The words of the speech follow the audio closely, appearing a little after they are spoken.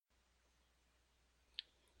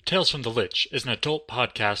Tales from the Lich is an adult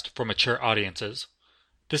podcast for mature audiences.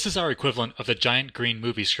 This is our equivalent of the giant green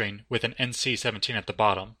movie screen with an NC-17 at the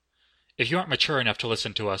bottom. If you aren't mature enough to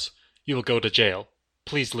listen to us, you will go to jail.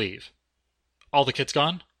 Please leave. All the kids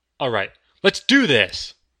gone? Alright, let's do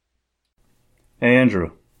this! Hey,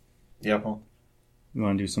 Andrew. Yeah, Paul? You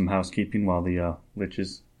want to do some housekeeping while the Lich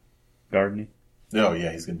is gardening? Oh,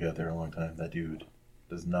 yeah, he's going to be out there a long time. That dude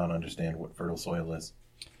does not understand what fertile soil is.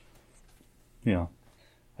 Yeah.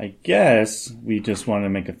 I guess we just want to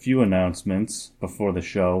make a few announcements before the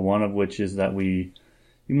show, one of which is that you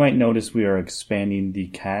might notice we are expanding the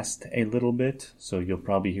cast a little bit, so you'll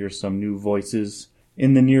probably hear some new voices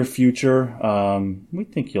in the near future. We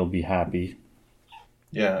think you'll be happy.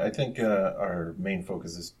 Yeah, I think our main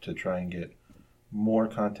focus is to try and get more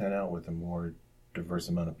content out with a more diverse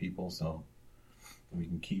amount of people, so we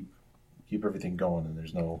can keep everything going and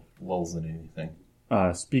there's no lulls in anything.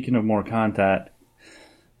 Speaking of more content,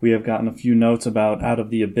 we have gotten a few notes about Out of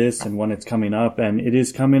the Abyss and when it's coming up, and it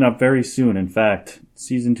is coming up very soon. In fact,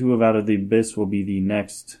 Season 2 of Out of the Abyss will be the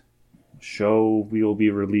next show we will be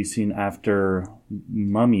releasing after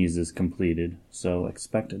Mummies is completed, so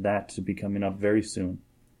expect that to be coming up very soon.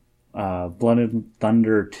 Blood and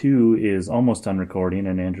Thunder 2 is almost done recording,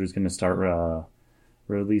 and Andrew's going to start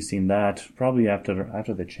releasing that probably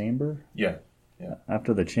after the Chamber? Yeah.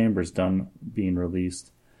 After the Chamber's done being released.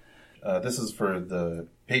 This is for the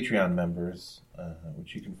Patreon members,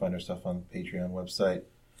 which you can find our stuff on the Patreon website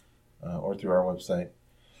or through our website.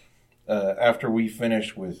 After we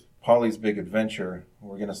finish with Polly's Big Adventure,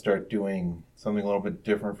 we're going to start doing something a little bit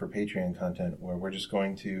different for Patreon content, where we're just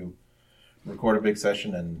going to record a big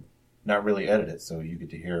session and not really edit it, so you get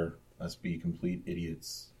to hear us be complete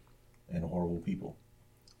idiots and horrible people.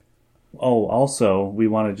 Oh, also, we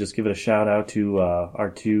want to just give it a shout out to our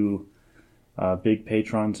two big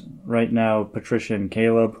patrons right now, Patricia and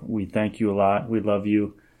Caleb. We thank you a lot. We love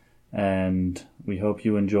you, and we hope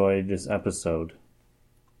you enjoy this episode.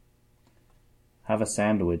 Have a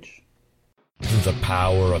sandwich. Through the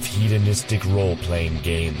power of hedonistic role-playing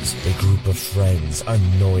games, a group of friends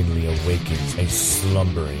unknowingly awakens a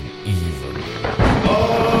slumbering evil.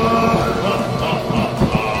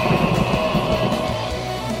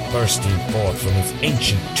 Bursting forth from its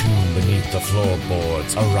ancient tomb beneath the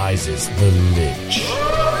floorboards arises the Lich.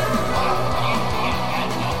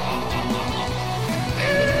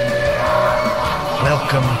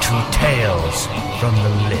 Welcome to Tales from the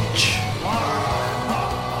Lich.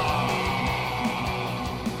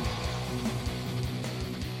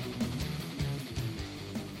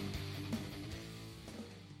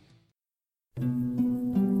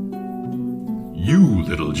 You,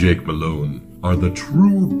 little Jake Malone, are the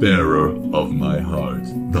true bearer of my heart.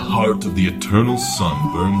 The heart of the eternal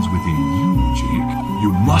sun burns within you, Jake.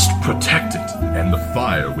 You must protect it and the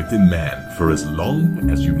fire within man for as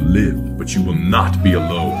long as you live. But you will not be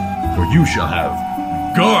alone, for you shall have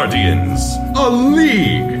guardians, a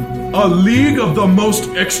league of the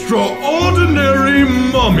most extraordinary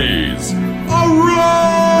mummies.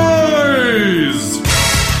 Arise!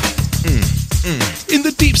 In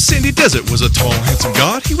the deep sandy desert was a tall, handsome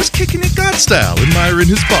god. He was kicking it god style, admiring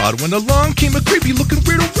his bod, when along came a creepy-looking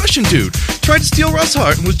weirdo Russian dude. Tried to steal Ra's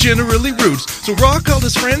heart and was generally rude, so Ra called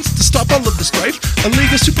his friends to stop all of the strife. A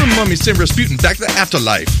league of super mummies sent Rasputin back to the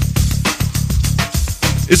afterlife.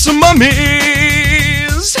 It's a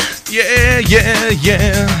mummies! Yeah.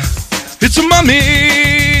 It's a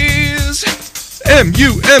mummies!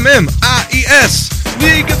 M-U-M-M-I-E-S!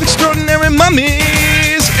 League of Extraordinary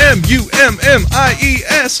Mummies!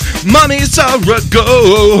 M-U-M-M-I-E-S! Mummies are a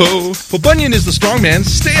go! For Bunyan is the strong man,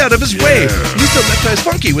 stay out of his way. Lisa Left Eye's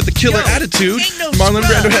funky with a killer attitude. Marlon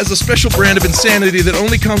Brando has a special brand of insanity that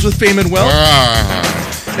only comes with fame and wealth.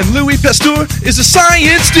 And Louis Pasteur is a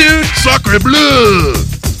science dude. Sacre bleu!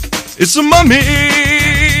 It's a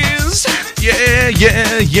mummies!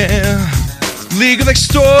 Yeah. League of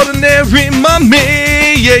Extraordinary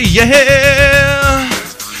Mummy! Yeah.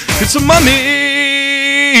 It's a mummy!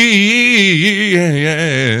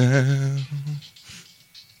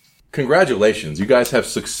 Congratulations, you guys have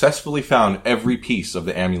successfully found every piece of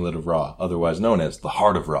the Amulet of Ra, otherwise known as the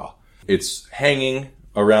Heart of Ra. It's hanging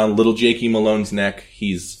around little Jakey Malone's neck.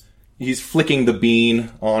 He's flicking the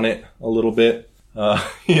bean on it a little bit,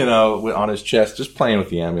 on his chest, just playing with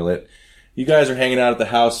the amulet. You guys are hanging out at the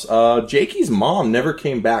house. Jakey's mom never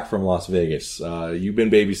came back from Las Vegas. You've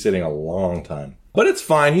been babysitting a long time. But it's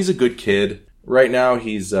fine. He's a good kid. Right now,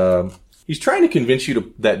 he's trying to convince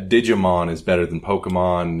you that Digimon is better than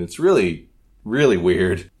Pokemon. It's really, really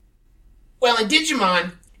weird. Well, in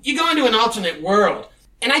Digimon, you go into an alternate world.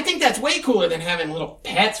 And I think that's way cooler than having little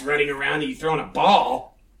pets running around and you throwing a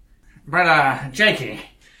ball. But, Jakey,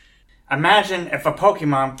 imagine if a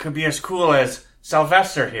Pokemon could be as cool as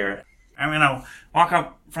Sylvester here. I'm gonna walk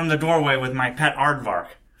up from the doorway with my pet Aardvark.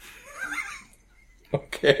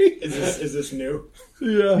 Okay. Is this new?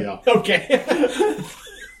 Yeah. Okay.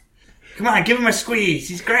 Come on, give him a squeeze.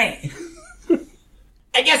 He's great.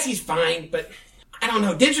 I guess he's fine, but I don't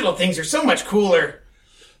know. Digital things are so much cooler.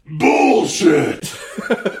 Bullshit!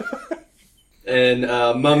 And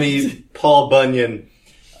Mummy Paul Bunyan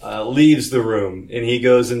leaves the room, and he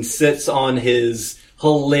goes and sits on his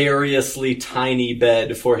hilariously tiny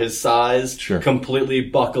bed for his size, completely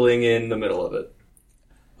buckling in the middle of it.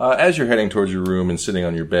 As you're heading towards your room and sitting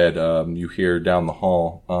on your bed, you hear down the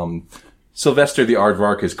hall, Sylvester the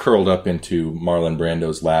Aardvark is curled up into Marlon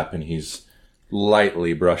Brando's lap, and he's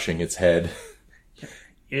lightly brushing its head.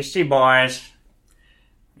 You see, boys,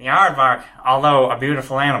 the Aardvark, although a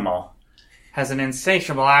beautiful animal, has an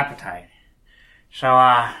insatiable appetite.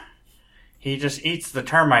 So, he just eats the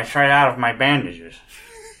termites right out of my bandages.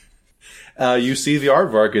 You see the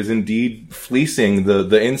Aardvark is indeed fleecing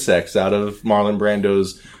the insects out of Marlon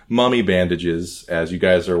Brando's mummy bandages as you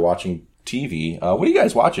guys are watching TV. What are you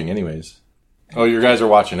guys watching anyways? Oh, you guys are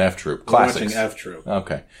watching F Troop. Classics. Watching F Troop.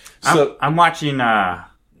 Okay. So I'm watching,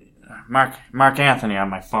 Mark Anthony on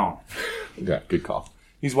my phone. Yeah, good call.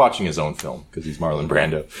 He's watching his own film because he's Marlon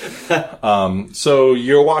Brando. So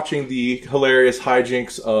you're watching the hilarious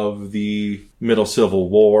hijinks of the Middle Civil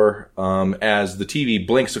War as the TV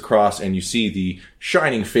blinks across and you see the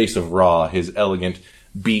shining face of Ra, his elegant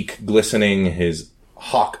beak glistening, his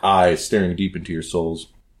hawk eyes staring deep into your souls.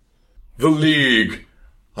 The League,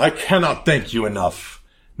 I cannot thank you enough.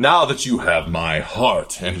 Now that you have my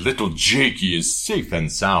heart and little Jakey is safe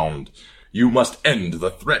and sound, you must end the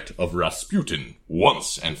threat of Rasputin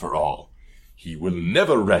once and for all. He will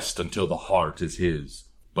never rest until the heart is his.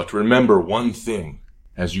 But remember one thing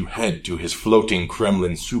as you head to his floating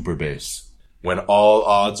Kremlin superbase. When all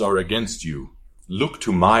odds are against you, look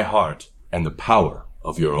to my heart and the power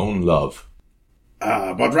of your own love.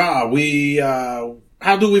 But Ra,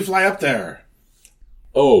 how do we fly up there?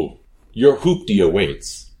 Oh, your hoopty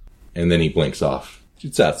awaits. And then he blinks off.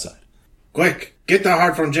 It's outside. Quick, get the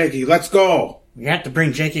heart from Jakey. Let's go. We have to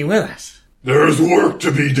bring Jakey with us. There's work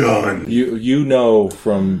to be done. You know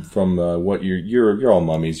from what you're all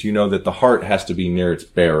mummies. You know that the heart has to be near its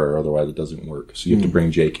bearer, otherwise it doesn't work. So you have to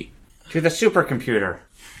bring Jakey to the supercomputer.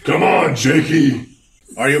 Come on, Jakey.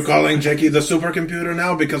 Are you calling Jakey the supercomputer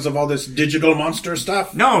now because of all this digital monster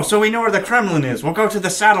stuff? No, so we know where the Kremlin is. We'll go to the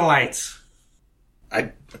satellites.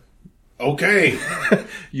 Okay.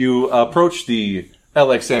 You approach the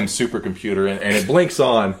LXM supercomputer and it blinks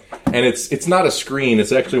on, and it's not a screen.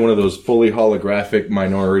 It's actually one of those fully holographic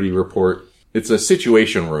Minority Report. It's a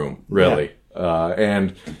situation room, really. Yeah.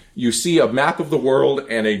 And you see a map of the world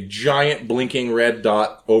and a giant blinking red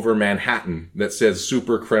dot over Manhattan that says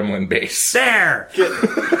Super Kremlin Base. There!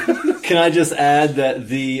 Can I just add that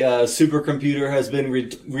the supercomputer has been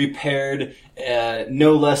repaired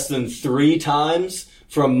no less than 3 times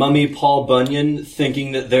from Mummy Paul Bunyan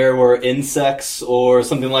thinking that there were insects or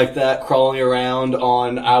something like that crawling around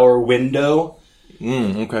on our window.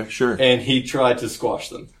 Okay, sure. And he tried to squash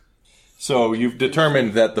them. So you've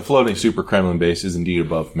determined that the floating Super Kremlin base is indeed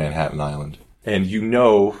above Manhattan Island. And you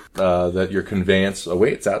know that your conveyance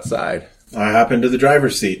awaits outside. I hop into the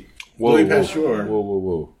driver's seat.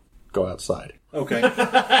 Whoa. Go outside. Okay.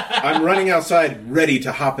 I'm running outside ready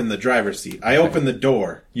to hop in the driver's seat. I open the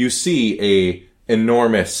door. You see a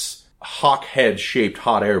enormous hawk head shaped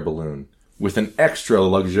hot air balloon with an extra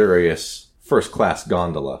luxurious first class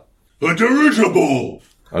gondola. A dirigible!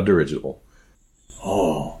 A dirigible.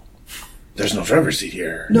 Oh. There's no driver's seat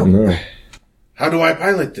here. No. How do I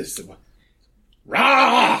pilot this?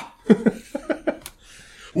 Rah!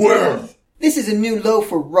 Where? This is a new low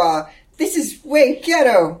for Ra. This is way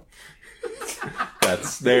ghetto.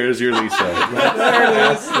 There's your Lisa. There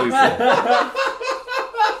it is, Lisa.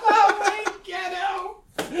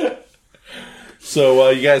 So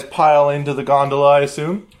you guys pile into the gondola, I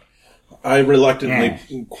assume? I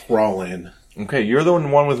reluctantly crawl in. Okay, you're the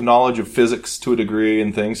one with knowledge of physics to a degree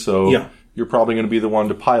and things, so you're probably going to be the one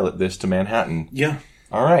to pilot this to Manhattan. Yeah.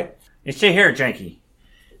 All right. You see here, Jakey,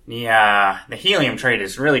 the helium trade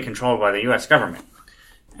is really controlled by the U.S. government.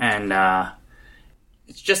 And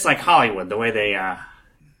it's just like Hollywood, the way they're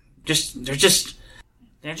just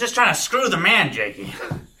trying to screw the man, Jakey.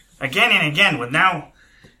 Again and again, with now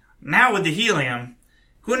with the helium,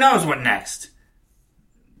 who knows what next?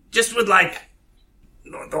 Just with, like,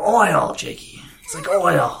 the oil, Jakey. It's like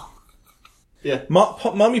oil. Yeah.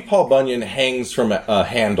 Mummy Paul Bunyan hangs from a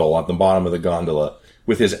handle on the bottom of the gondola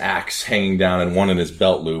with his axe hanging down and one in his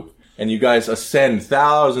belt loop. And you guys ascend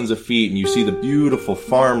thousands of feet, and you see the beautiful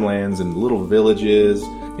farmlands and little villages,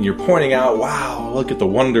 and you're pointing out, wow, look at the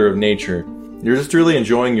wonder of nature. You're just really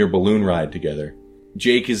enjoying your balloon ride together.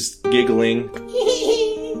 Jake is giggling.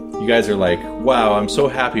 You guys are like, wow, I'm so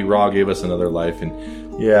happy Ra gave us another life,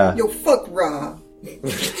 and yeah. Yo, fuck Ra.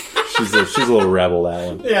 She's a little rebel, that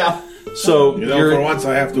one. Yeah. So, for once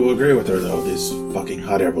I have to agree with her, though, this fucking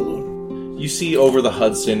hot air balloon. You see over the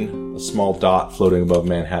Hudson a small dot floating above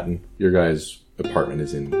Manhattan. Your guys' apartment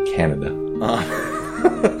is in Canada.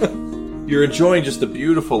 You're enjoying just the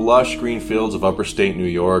beautiful, lush green fields of upper state New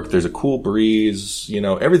York. There's a cool breeze. You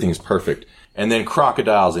know, everything's perfect. And then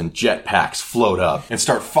crocodiles in jetpacks float up and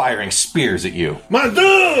start firing spears at you.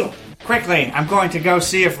 Mandu! Quickly, I'm going to go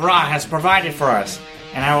see if Ra has provided for us.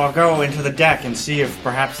 And I will go into the deck and see if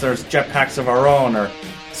perhaps there's jetpacks of our own or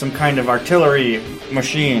some kind of artillery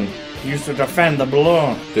machine used to defend the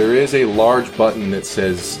balloon. There is a large button that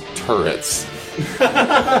says turrets.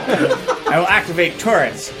 I will activate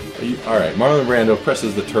turrets. Alright, Marlon Brando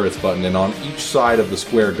presses the turrets button, and on each side of the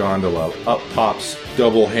square gondola, up pops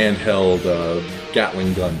double handheld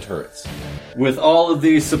Gatling gun turrets. With all of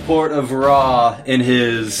the support of Ra in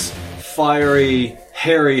his fiery,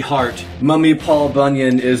 hairy heart, Mummy Paul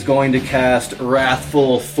Bunyan is going to cast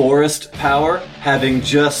Wrathful Forest Power, having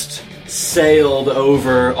just sailed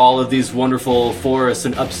over all of these wonderful forests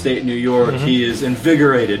in upstate New York. Mm-hmm. He is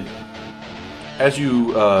invigorated. As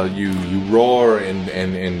you roar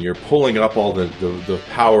and you're pulling up all the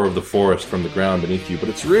power of the forest from the ground beneath you, but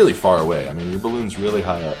it's really far away. I mean, your balloon's really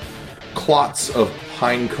high up. Clots of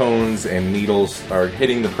pine cones and needles are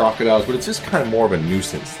hitting the crocodiles, but it's just kind of more of a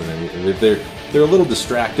nuisance than anything. They're a little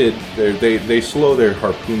distracted. They slow their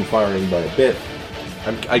harpoon firing by a bit.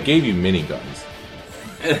 I gave you miniguns,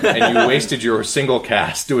 and you wasted your single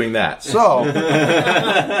cast doing that. So.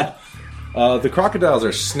 The crocodiles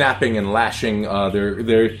are snapping and lashing.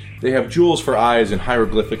 They have jewels for eyes and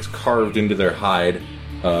hieroglyphics carved into their hide,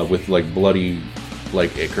 with like bloody,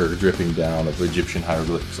 like ichor dripping down of Egyptian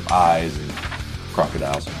hieroglyphics of eyes and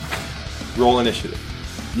crocodiles. Roll initiative.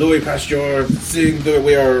 Louis Pasteur, seeing that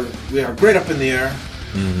we are great up in the air.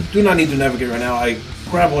 Mm-hmm. Do not need to navigate right now. I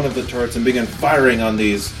grab one of the turrets and begin firing on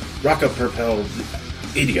these rocket-propelled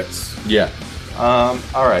idiots. Yeah.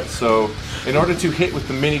 Alright, so in order to hit with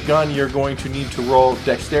the minigun, you're going to need to roll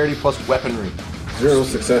dexterity plus weaponry. 0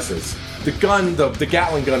 successes. The gun, the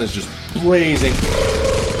Gatling gun is just blazing.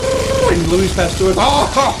 And Louis Pasteur...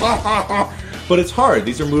 But it's hard.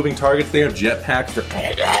 These are moving targets. They have jetpacks.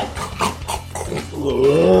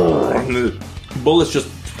 And the bullets just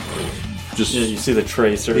you see the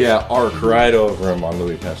tracers. Yeah, arc right over them on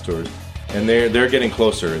Louis Pasteur's. And they're getting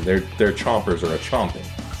closer. Their chompers are chomping.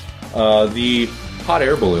 The hot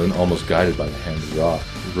air balloon, almost guided by the hand of Ra,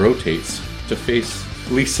 rotates to face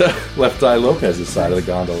Lisa Left Eye Lopez's side of the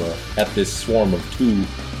gondola at this swarm of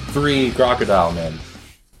 2-3 crocodile men.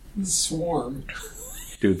 Swarm.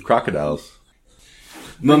 Dude, crocodiles.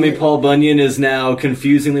 Mummy Paul Bunyan is now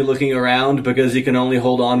confusingly looking around because he can only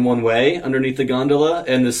hold on one way underneath the gondola,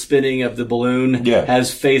 and the spinning of the balloon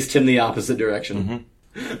has faced him the opposite direction.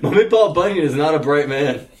 Mm-hmm. Mummy Paul Bunyan is not a bright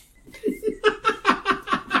man.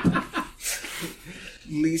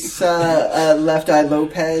 Lisa Left Eye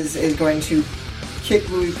Lopez is going to kick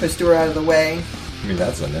Louis Pasteur out of the way. I mean,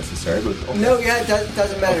 that's unnecessary, but... Okay. No, yeah, it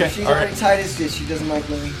doesn't matter. Okay, She's already tied his dish. She doesn't like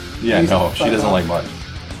Louis. Yeah, no, she doesn't like much.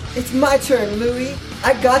 It's my turn, Louis.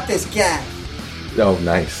 I got this gat. Oh,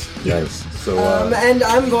 nice. Nice. So, and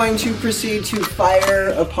I'm going to proceed to fire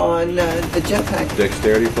upon the jetpack.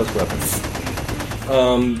 Dexterity plus weapons.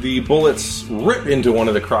 The bullets rip into one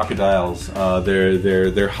of the crocodiles.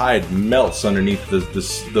 Their hide melts underneath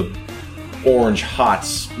the orange hot,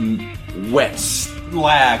 wet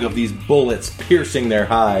slag of these bullets piercing their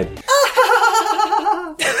hide.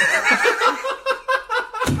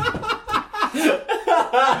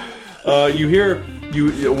 You hear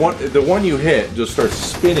the one you hit just starts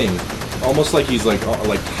spinning, almost like he's like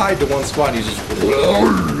tied to one spot. And he's just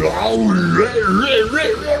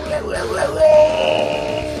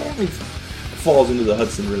he falls into the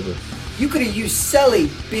Hudson River. You could have used Sully,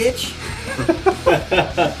 bitch.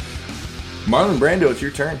 Marlon Brando, it's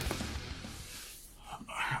your turn.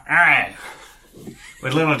 Alright.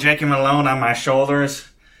 With little Jakey Malone on my shoulders,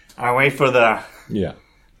 I wait for the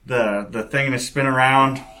thing to spin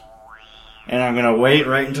around. And I'm going to wait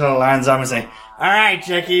right until it lines up and say, alright,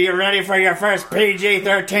 Jakey, you ready for your first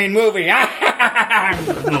PG-13 movie? I'm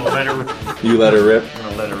going to let her rip. You let her rip? I'm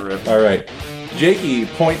going to let her rip. Alright. Jakey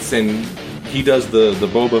points and he does the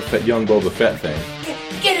Boba Fett, young Boba Fett thing.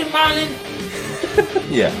 Get him, Marlon!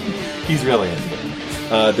 Yeah, he's really into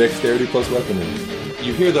it. Dexterity plus weaponry.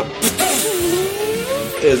 You hear the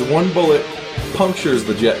as one bullet punctures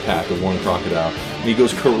the jetpack of one crocodile, and he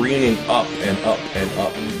goes careening up and up and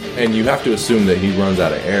up. And you have to assume that he runs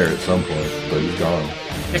out of air at some point, but he's gone.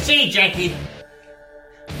 You see, Jakey, you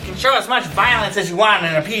can show as much violence as you want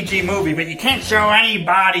in a PG movie, but you can't show any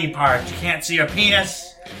body parts. You can't see a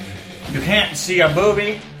penis. You can't see a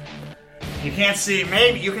boobie. You can't see,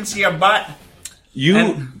 maybe you can see a butt.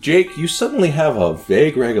 Jake, you suddenly have a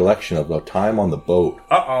vague recollection of a time on the boat.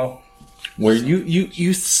 Uh-oh. Where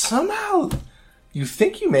you somehow, you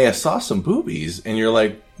think you may have saw some boobies, and you're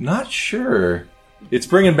like, not sure. It's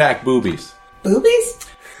bringing back boobies. Boobies?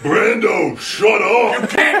 Brando, shut up! You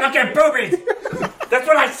can't look at boobies! That's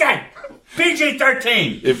what I said!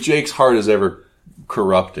 PG-13! If Jake's heart is ever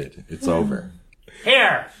corrupted, it's over.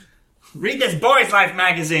 Here, read this Boy's Life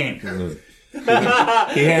magazine.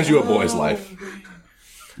 He hands you a Boy's Life.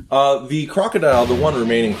 The crocodile, the one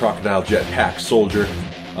remaining crocodile jetpack soldier,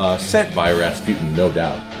 sent by Rasputin, no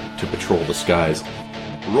doubt, to patrol the skies,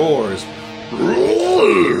 roars,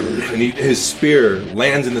 and his spear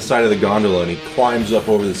lands in the side of the gondola, and he climbs up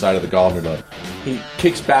over the side of the gondola. He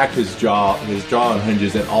kicks back his jaw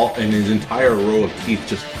unhinges, and his entire row of teeth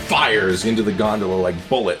just fires into the gondola like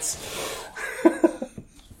bullets.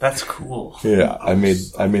 That's cool. Yeah, I made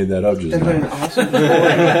that up just now. That's an awesome toy.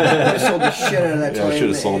 I sold the shit out of that toy. Yeah, I should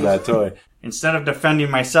have sold that toy. Instead of defending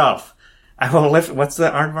myself, I will lift... What's the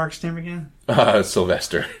aardvark's name again?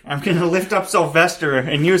 Sylvester. I'm going to lift up Sylvester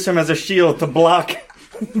and use him as a shield to block...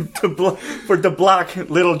 to block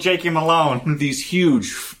little Jakey Malone. These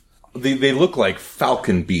huge... They look like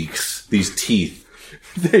falcon beaks, these teeth.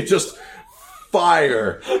 They just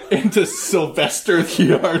fire into Sylvester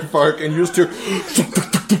the aardvark, and you just hear...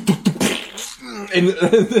 And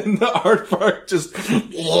then the aardvark just...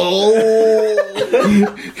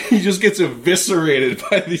 he just gets eviscerated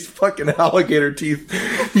by these fucking alligator teeth.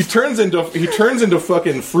 He turns into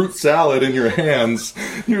fucking fruit salad in your hands.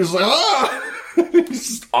 You're just like, ah! It's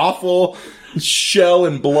just awful shell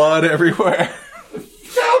and blood everywhere.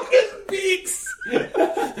 Falcon beaks!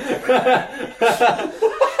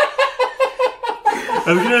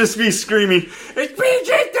 I'm gonna just be screaming, it's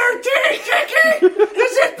PG-13, Jakey!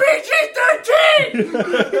 This is PG-13!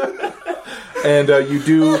 And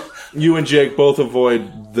you and Jake both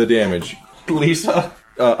avoid the damage. Lisa,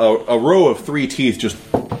 a row of 3 teeth just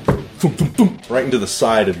right into the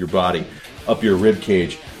side of your body, up your rib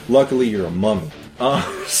cage. Luckily, you're a mummy.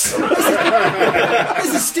 This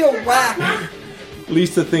is still whack.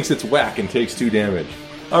 Lisa thinks it's whack and takes 2 damage.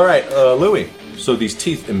 All right, Louis. So these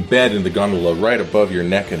teeth embed in the gondola right above your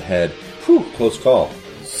neck and head. Whew, close call.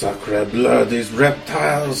 Sacre bleu, these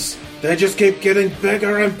reptiles. They just keep getting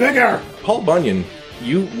bigger and bigger. Paul Bunyan,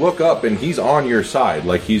 you look up and he's on your side.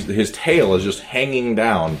 Like his tail is just hanging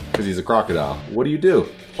down because he's a crocodile. What do?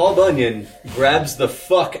 Paul Bunyan grabs the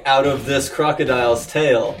fuck out of this crocodile's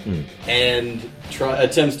tail and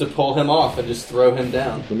attempts to pull him off and just throw him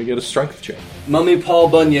down. Let me get a strength check. Mummy Paul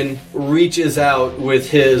Bunyan reaches out with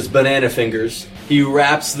his banana fingers. He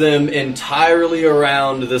wraps them entirely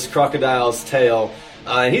around this crocodile's tail.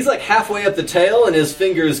 And he's like halfway up the tail, and his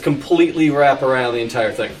fingers completely wrap around the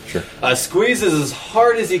entire thing. Sure. Squeezes as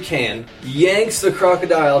hard as he can, yanks the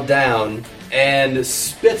crocodile down, and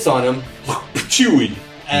spits on him. Chewy.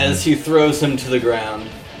 As he throws him to the ground.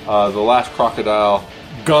 The last crocodile,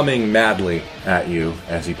 gumming madly at you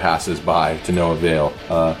as he passes by to no avail,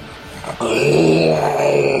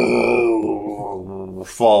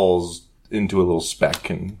 falls into a little speck,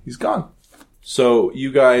 and he's gone. So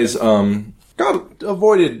you guys avoided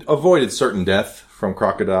certain death from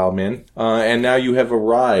Crocodile Men, and now you have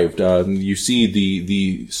arrived. You see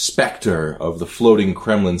the specter of the floating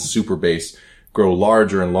Kremlin super base grow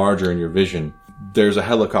larger and larger in your vision. There's a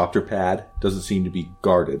helicopter pad. Doesn't seem to be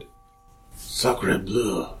guarded. Sacre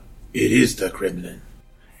bleu. It is the Kremlin.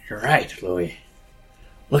 You're right, Louis.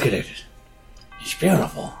 Look at it. It's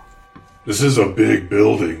beautiful. This is a big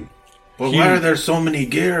building. But why are there so many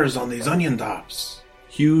gears on these onion tops?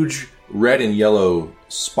 Huge red and yellow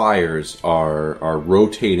spires are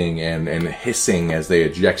rotating and hissing as they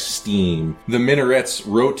eject steam. The minarets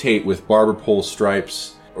rotate with barber pole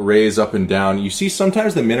stripes, raise up and down. You see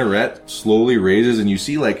sometimes the minaret slowly raises and you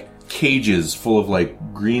see like cages full of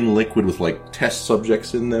like green liquid with like test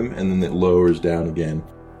subjects in them, and then it lowers down again.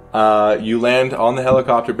 You land on the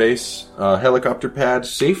helicopter base, helicopter pad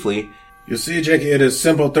safely. You see, Jackie, it is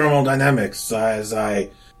simple thermodynamics. As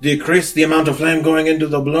I decrease the amount of flame going into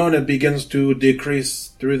the balloon, it begins to decrease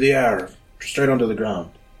through the air, straight onto the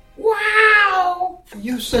ground. Wow!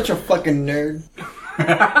 You're such a fucking nerd.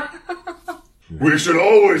 We should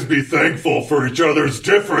always be thankful for each other's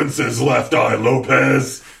differences, Left Eye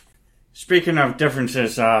Lopez. speaking of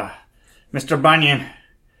differences, Mr. Bunyan,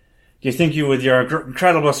 do you think you, with your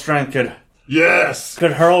incredible strength,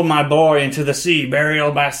 could hurl my boy into the sea,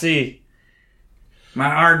 burial by sea? My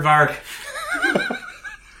aardvark.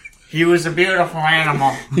 He was a beautiful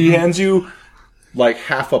animal. He hands you like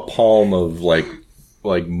half a palm of like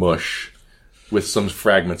mush with some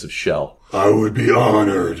fragments of shell. I would be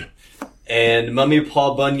honored. And Mummy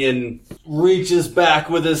Paul Bunyan reaches back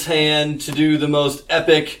with his hand to do the most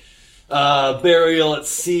epic burial at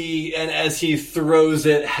sea, and as he throws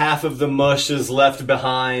it, half of the mush is left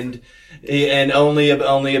behind, and only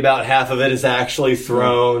about half of it is actually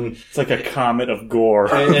thrown. It's like a comet of gore.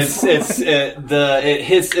 It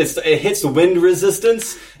hits wind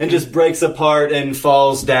resistance and just breaks apart and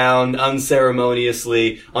falls down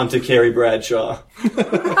unceremoniously onto Carrie Bradshaw.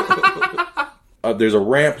 There's a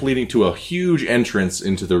ramp leading to a huge entrance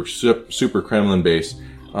into the Super Kremlin base.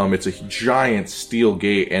 It's a giant steel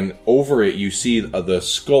gate, and over it you see the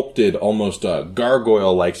sculpted, almost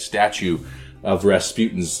gargoyle-like statue of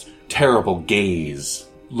Rasputin's terrible gaze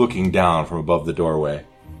looking down from above the doorway.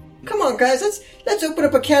 Come on, guys, let's open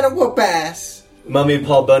up a can of whoop ass. Mummy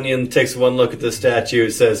Paul Bunyan takes one look at the statue,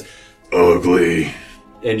 says, "Ugly,"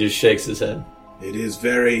 and just shakes his head. It is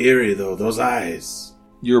very eerie, though, those eyes.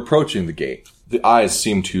 You're approaching the gate. The eyes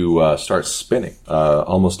seem to start spinning,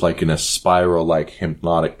 almost like in a spiral-like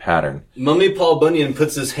hypnotic pattern. Mummy Paul Bunyan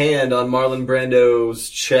puts his hand on Marlon Brando's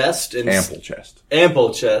chest. And Ample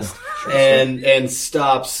chest. and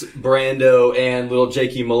stops Brando and little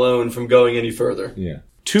Jakey Malone from going any further. Yeah.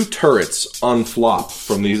 2 turrets unflop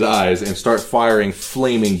from these eyes and start firing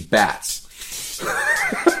flaming bats.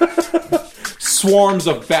 Swarms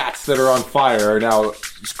of bats that are on fire are now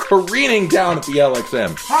careening down at the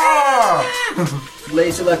LXM.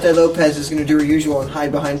 Lady Left Eye Lopez is going to do her usual and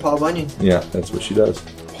hide behind Paul Bunyan. Yeah, that's what she does.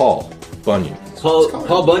 Paul Bunyan.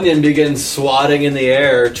 Paul Bunyan begins swatting in the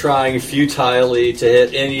air, trying futilely to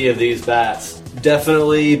hit any of these bats.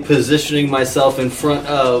 Definitely positioning myself in front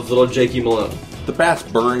of little Jakey Malone. The bats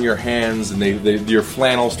burn your hands, and your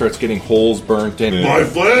flannel starts getting holes burnt in. My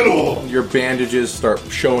flannel! Your bandages start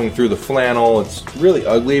showing through the flannel. It's really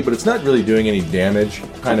ugly, but it's not really doing any damage.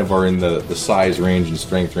 Kind of are in the size range and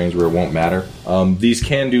strength range where it won't matter. These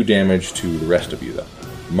can do damage to the rest of you, though.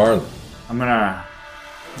 Marlon. I'm gonna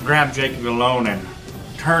grab Jacob alone and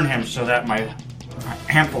turn him so that my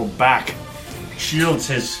ample back shields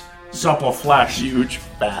his supple flesh. Huge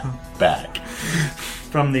fat back.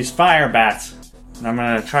 From these fire bats. And I'm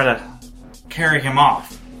gonna try to carry him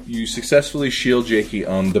off. You successfully shield Jakey.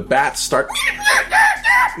 The bats start...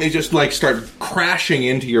 They just start crashing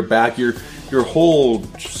into your back. Your whole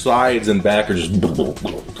sides and back are just...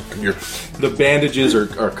 The bandages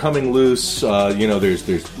are coming loose.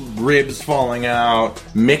 There's ribs falling out.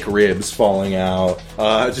 McRibs falling out.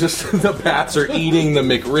 Just the bats are eating the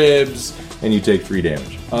McRibs. And you take 3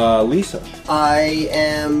 damage. Lisa. I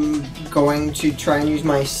am going to try and use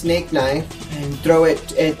my snake knife and throw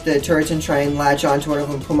it at the turrets and try and latch onto one of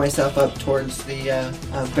them and pull myself up towards the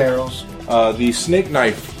barrels. The snake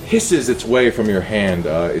knife hisses its way from your hand,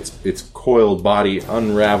 its coiled body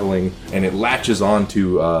unraveling, and it latches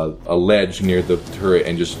onto a ledge near the turret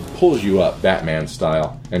and just pulls you up, Batman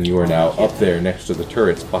style. And you are now up there next to the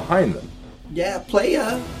turrets behind them. Yeah,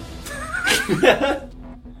 playa.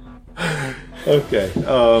 Okay.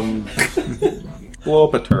 Blow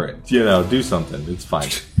up a turret. Do something. It's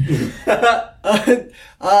fine.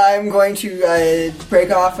 I'm going to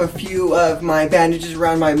break off a few of my bandages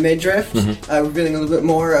around my midriff, revealing a little bit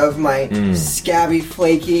more of my scabby,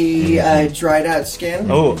 flaky, dried out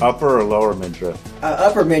skin. Oh, upper or lower midriff?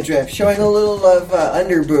 Upper midriff, showing a little of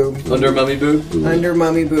under boob. Under mummy boob? Ooh. Under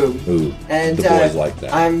mummy boob. Ooh. And the boys like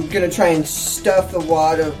that. I'm going to try and stuff the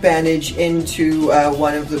wad of bandage into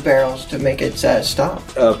one of the barrels to make it stop.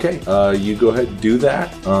 Okay, you go ahead and do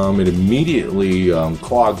that. It immediately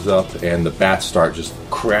clogs up, and the bats start just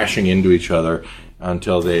crashing into each other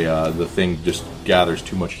until the thing just gathers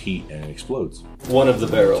too much heat and it explodes. One of the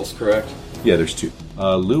barrels, correct? Yeah, there's 2.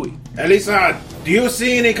 Louis. Elisa, do you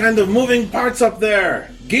see any kind of moving parts up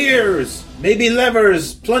there? Gears, maybe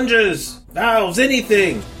levers, plunges, valves,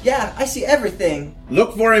 anything? Yeah, I see everything.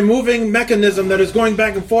 Look for a moving mechanism that is going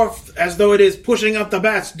back and forth as though it is pushing up the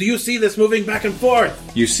bats. Do you see this moving back and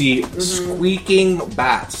forth? You see squeaking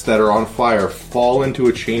bats that are on fire fall into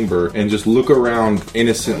a chamber and just look around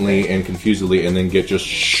innocently and confusedly and then get just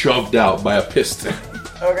shoved out by a piston.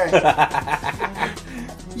 Okay.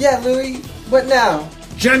 Yeah, Louis, what now?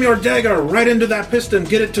 Jam your dagger right into that piston.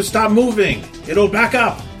 Get it to stop moving. It'll back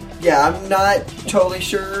up. Yeah, I'm not totally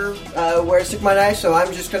sure where to stick my knife, so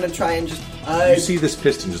I'm just gonna try and just... you see this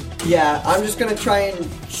piston just... Yeah, I'm just gonna try and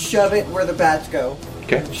shove it where the bats go.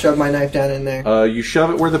 Okay. Shove my knife down in there. You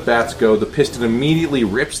shove it where the bats go. The piston immediately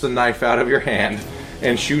rips the knife out of your hand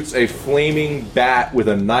and shoots a flaming bat with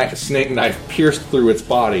a snake knife pierced through its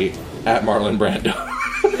body at Marlon Brando.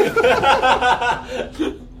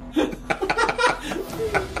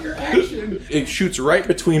 Your action. It shoots right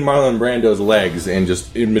between Marlon Brando's legs and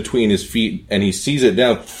just in between his feet, and he sees it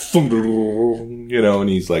down, and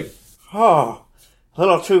he's like, Oh, a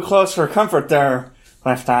little too close for comfort there,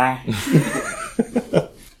 Left Eye.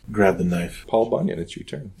 Grab the knife. Paul Bunyan, it's your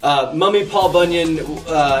turn. Mummy Paul Bunyan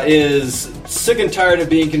is sick and tired of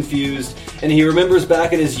being confused, and he remembers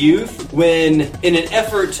back in his youth when, in an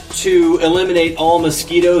effort to eliminate all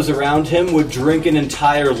mosquitoes around him, would drink an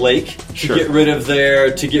entire lake to get rid of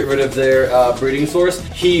their breeding source.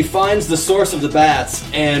 He finds the source of the bats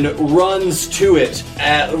and runs to it,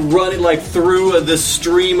 running like through the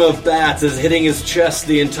stream of bats, is hitting his chest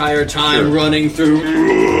the entire time, running through.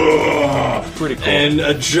 Pretty cool. And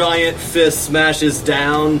a giant fist smashes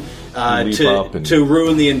down to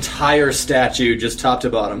ruin the entire statue, just top to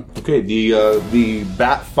bottom. Okay, the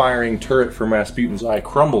bat-firing turret from Rasputin's eye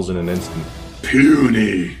crumbles in an instant.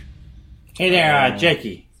 Puny. Hey there,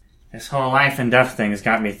 Jakey. This whole life and death thing has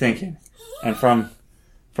got me thinking. And from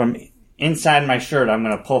inside my shirt, I'm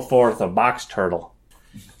going to pull forth a box turtle.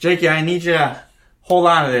 Jakey, I need you to hold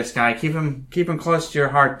on to this guy. Keep him close to your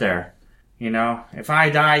heart there. You know, if I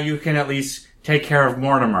die, you can at least take care of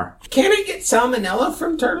Mortimer. Can I get salmonella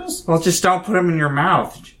from turtles? Well, just don't put him in your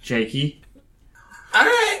mouth, Jakey. All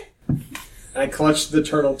right. I clutched the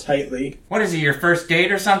turtle tightly. What is it, your first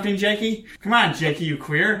date or something, Jakey? Come on, Jakey, you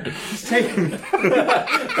queer. Just take him. I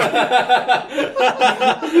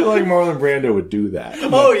feel like Marlon Brando would do that.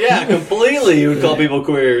 Oh, yeah, completely. He would call people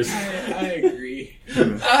queers. I agree.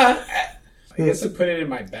 I guess I put it in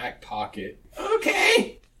my back pocket.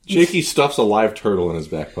 Okay. Jakey stuffs a live turtle in his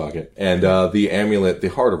back pocket, and the amulet, the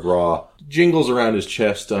Heart of Ra, jingles around his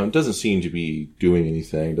chest. Doesn't seem to be doing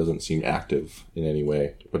anything, doesn't seem active in any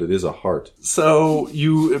way, but it is a heart. So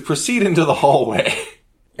you proceed into the hallway,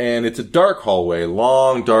 and it's a dark hallway,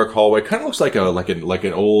 long dark hallway. Kind of looks like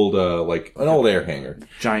an old air hangar,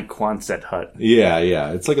 giant Quonset hut. Yeah,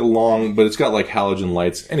 it's like a long, but it's got like halogen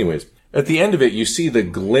lights. Anyways, at the end of it, you see the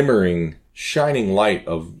glimmering, shining light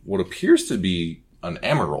of what appears to be an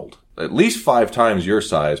emerald, at least 5 times your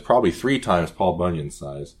size, probably 3 times Paul Bunyan's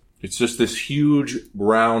size. It's just this huge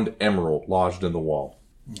round emerald lodged in the wall.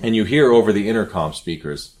 And you hear over the intercom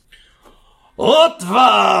speakers,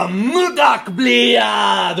 Otva Mudak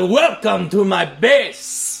Bliad, welcome to my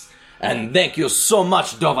base. And thank you so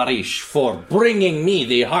much, Dovarish, for bringing me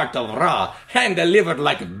the Heart of Ra, hand-delivered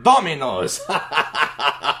like dominoes.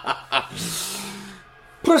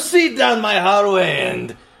 Proceed down my hallway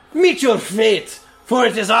and meet your fate, for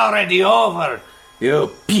it is already over.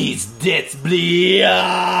 You piece dits,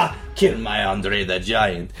 blia! Kill my Andre the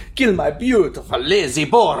Giant. Kill my beautiful lazy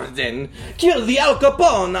Borden. Kill the Al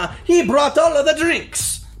Capone. He brought all of the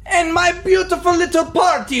drinks. And my beautiful little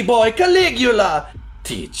party boy, Caligula.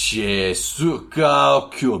 Tiche suka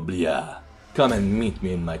okublia. Come and meet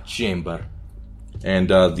me in my chamber. And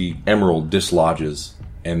the emerald dislodges,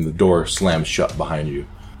 and the door slams shut behind you.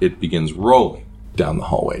 It begins rolling down the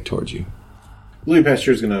hallway towards you. Louis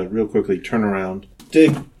Pasteur is going to real quickly turn around,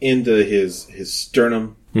 dig into his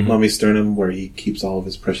sternum, mummy sternum, where he keeps all of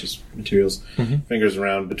his precious materials, fingers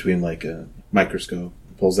around between like a microscope,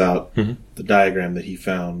 pulls out the diagram that he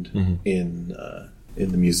found in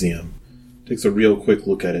the museum. Takes a real quick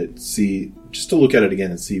look at it, just to look at it again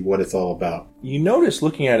and see what it's all about. You notice,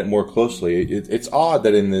 looking at it more closely, it's odd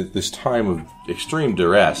that in this time of extreme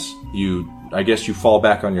duress, I guess you fall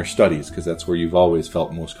back on your studies, because that's where you've always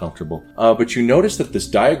felt most comfortable. But you notice that this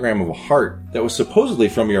diagram of a heart that was supposedly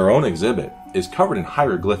from your own exhibit is covered in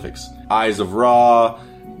hieroglyphics. Eyes of Ra,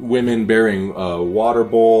 women bearing water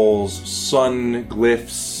bowls, sun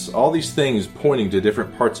glyphs, all these things pointing to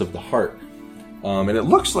different parts of the heart. And it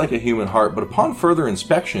looks like a human heart, but upon further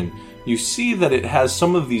inspection, you see that it has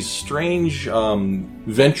some of these strange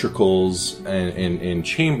ventricles and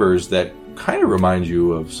chambers that kind of remind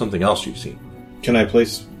you of something else you've seen. Can I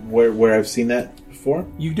place where I've seen that before?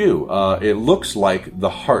 You do. It looks like the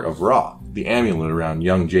Heart of Ra, the amulet around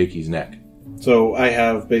young Jakey's neck. So I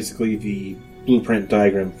have basically the blueprint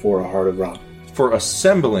diagram for a Heart of Ra. For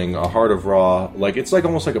assembling a Heart of Ra, it's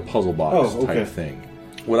almost like a puzzle box type thing.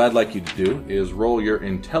 What I'd like you to do is roll your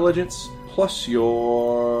intelligence plus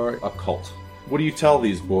your occult. What do you tell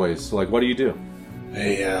these boys? What do you do?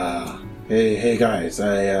 Hey guys,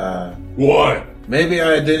 What? maybe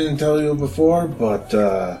I didn't tell you before, but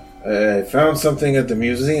I found something at the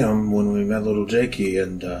museum when we met little Jakey,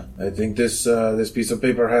 and I think this piece of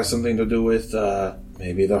paper has something to do with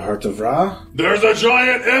maybe the Heart of Ra? There's a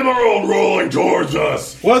giant emerald rolling towards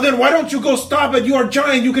us! Well then, why don't you go stop it? You are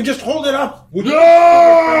giant, you can just hold it up!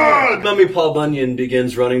 Mummy Paul Bunyan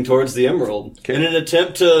begins running towards the emerald in an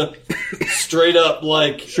attempt to straight up,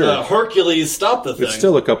 Hercules stop the thing. It's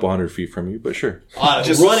still a couple hundred feet from you, but sure.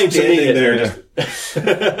 Just running to meet it.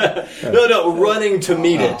 No, running to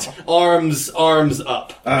meet it. Arms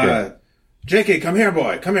up. Jakey, come here,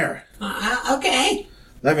 boy, come here. Okay.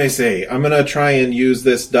 Let me see. I'm going to try and use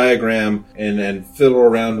this diagram and fiddle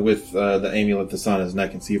around with the amulet that's on his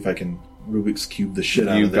neck and see if I can Rubik's Cube the shit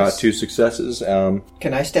out of this. You've got 2 successes.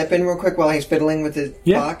 Can I step in real quick while he's fiddling with his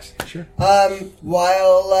box? Sure.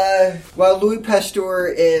 While Louis Pasteur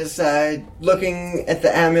is looking at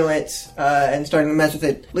the amulet and starting to mess with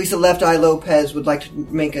it, Lisa Left Eye Lopez would like to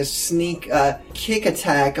make a sneak kick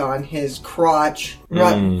attack on his crotch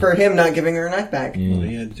for him not giving her a knife back. All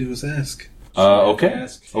you had to do was ask. Okay.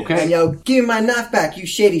 And yo, give me my knife back, you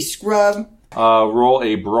shady scrub. Roll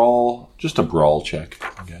a brawl, just a brawl check,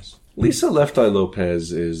 I guess. Lisa Left Eye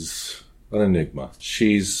Lopez is an enigma.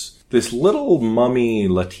 She's this little mummy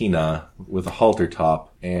Latina with a halter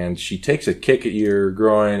top, and she takes a kick at your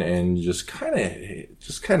groin and just kind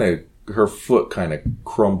of, her foot kind of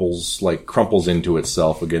crumples into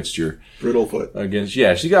itself against your brittle foot.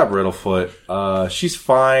 She got brittle foot. She's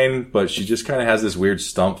fine, but she just kind of has this weird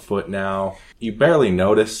stump foot now. You barely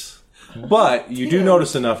notice. But you do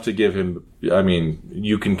notice enough to give him,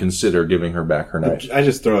 you can consider giving her back her knife. I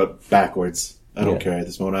just throw it backwards. I don't care at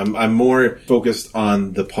this moment. I'm more focused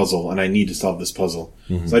on the puzzle, and I need to solve this puzzle.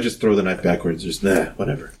 Mm-hmm. So I just throw the knife backwards, just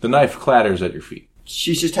whatever. The knife clatters at your feet.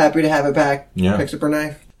 She's just happy to have it back. Yeah. Picks up her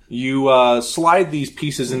knife. You slide these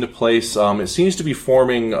pieces into place. It seems to be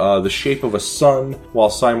forming the shape of a sun while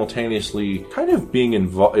simultaneously kind of being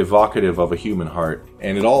evocative of a human heart.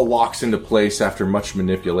 And it all locks into place after much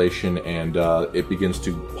manipulation, and it begins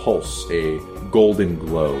to pulse a golden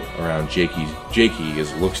glow around Jakey. Jakey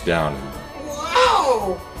looks down.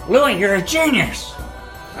 Whoa! Louis, you're a genius!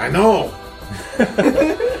 I know!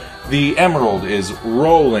 The emerald is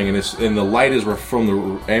rolling, and the light from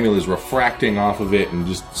the amulet is refracting off of it and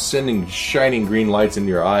just sending shining green lights into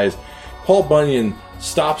your eyes. Paul Bunyan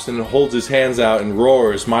stops and holds his hands out and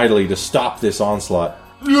roars mightily to stop this onslaught.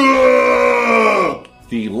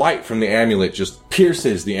 The light from the amulet just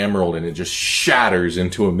pierces the emerald, and it just shatters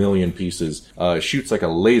into a million pieces. Shoots like a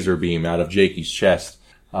laser beam out of Jakey's chest.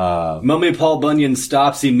 Mummy Paul Bunyan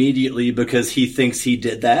stops immediately because he thinks he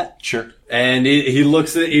did that. Sure. And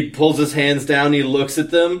he pulls his hands down, he looks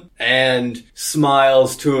at them, and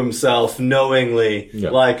smiles to himself knowingly,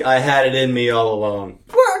 like I had it in me all along.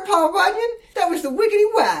 Word, Paul Bunyan! That was the wiggity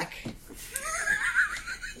whack!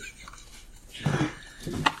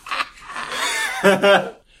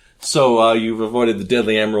 So, you've avoided the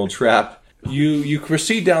deadly emerald trap. You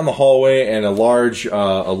proceed down the hallway, and a large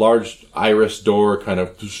iris door kind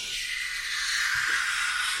of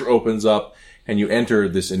opens up, and you enter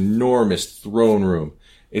this enormous throne room.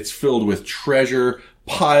 It's filled with treasure,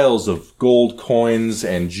 piles of gold coins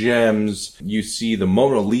and gems. You see the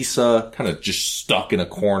Mona Lisa kind of just stuck in a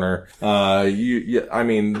corner.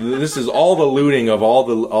 This is all the looting of all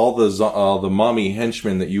the mummy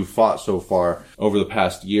henchmen that you've fought so far over the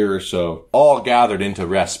past year or so, all gathered into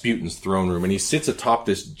Rasputin's throne room, and he sits atop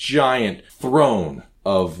this giant throne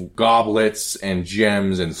of goblets and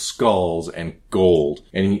gems and skulls and gold.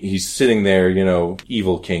 And he's sitting there,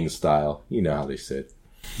 evil king style. You know how they sit.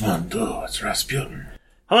 No, it's Rasputin.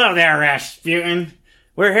 Hello there, Rasputin.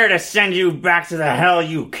 We're here to send you back to the hell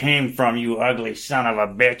you came from, you ugly son of a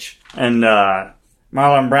bitch. And,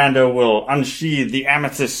 Marlon Brando will unsheathe the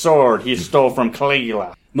amethyst sword he stole from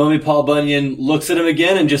Caligula. Mummy Paul Bunyan looks at him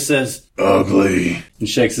again and just says, "Ugly," and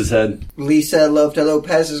shakes his head. Lisa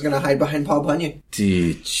Lopez is going to hide behind Paul Bunyan.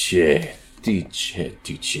 Dice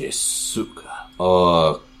suka,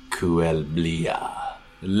 oh cruel blia.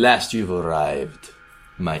 Last you've arrived,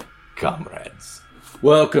 my comrades.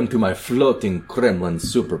 Welcome to my floating Kremlin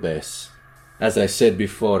superbase. As I said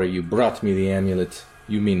before, you brought me the amulet.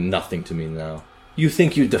 You mean nothing to me now. You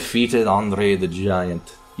think you defeated Andre the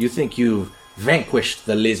Giant. You think you've vanquished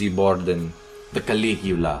the Lizzie Borden, the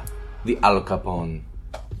Caligula, the Al Capone.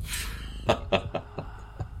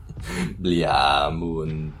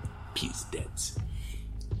 Bliamun, peace debts.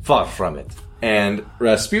 Far from it. And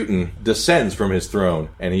Rasputin descends from his throne,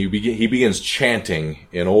 and he begins chanting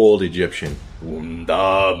in old Egyptian.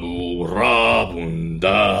 Bunda, mura,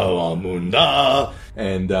 bunda, munda.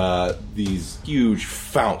 And these huge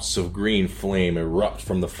founts of green flame erupt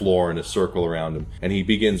from the floor in a circle around him. And he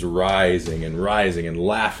begins rising and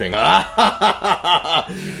laughing.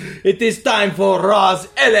 It is time for Raw's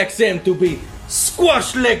LXM to be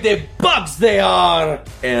squashed like the bugs they are!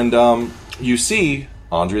 And you see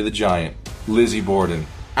Andre the Giant, Lizzie Borden,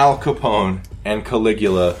 Al Capone, and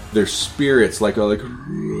Caligula. Their spirits, like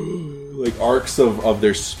arcs of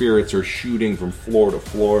their spirits are shooting from floor to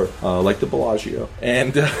floor, like the Bellagio.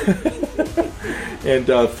 And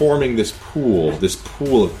forming this pool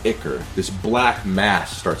of ichor. This black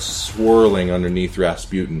mass starts swirling underneath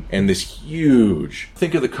Rasputin. And this huge,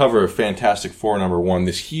 think of the cover of Fantastic Four #1,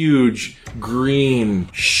 this huge green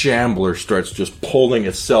shambler starts just pulling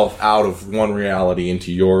itself out of one reality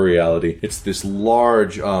into your reality. It's this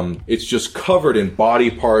large, it's just covered in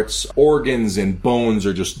body parts, organs and bones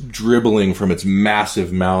are just dribbling from its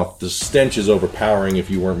massive mouth. The stench is overpowering. If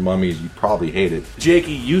you weren't mummies, you'd probably hate it.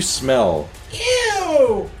 Jakey, you smell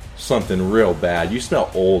Ew! something real bad. You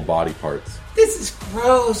smell old body parts. This is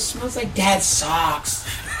gross. Smells like Dad's socks.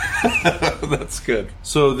 That's good.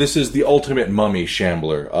 So this is the ultimate mummy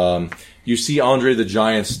shambler. You see Andre the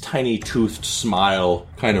Giant's tiny toothed smile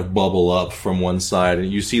kind of bubble up from one side,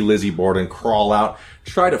 and you see Lizzie Borden crawl out,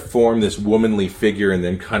 try to form this womanly figure, and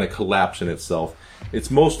then kind of collapse in itself.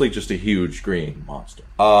 It's mostly just a huge green monster.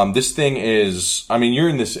 This thing is, you're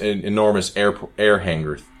in this enormous air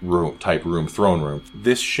hangar throne room.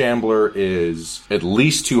 This shambler is at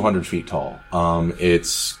least 200 feet tall.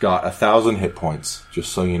 It's got 1,000 hit points,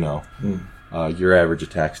 just so you know. Your average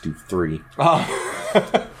attacks do 3.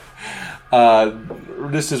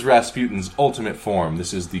 This is Rasputin's ultimate form.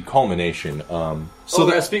 This is the culmination.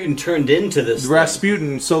 Rasputin turned into this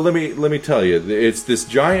Rasputin, so let me tell you. It's this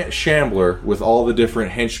giant shambler with all the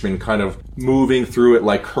different henchmen kind of moving through it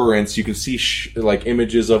like currents. You can see like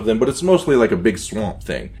images of them, but it's mostly like a big swamp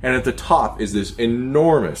thing. And at the top is this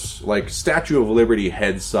enormous, like Statue of Liberty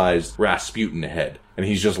head-sized Rasputin head. And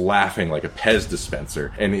he's just laughing like a Pez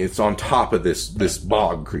dispenser. And it's on top of this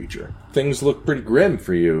bog creature. Things look pretty grim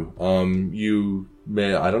for you.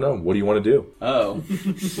 I don't know. What do you want to do? Oh.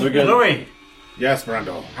 Louis. Yes,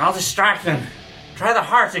 Brando. I'll distract them. Try the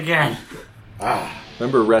heart again.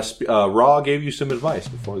 Remember, Raw gave you some advice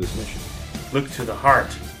before this mission. Look to the heart.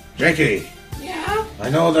 Jakey. Yeah? I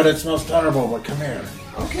know that it smells terrible, but come here.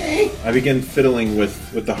 Okay. I begin fiddling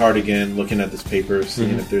with the heart again, looking at this paper,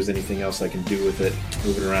 seeing if there's anything else I can do with it,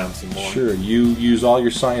 move it around some more. Sure, you use all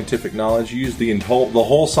your scientific knowledge. You use the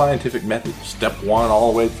whole scientific method, step 1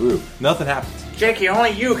 all the way through. Nothing happens. Jakey,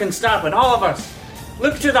 only you can stop it, all of us.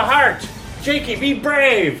 Look to the heart. Jakey, be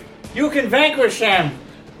brave. You can vanquish him.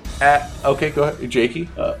 Okay, go ahead, Jakey.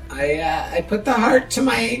 I put the heart to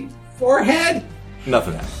my forehead.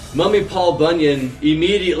 Nothing happens. Mummy Paul Bunyan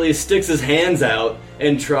immediately sticks his hands out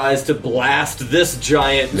and tries to blast this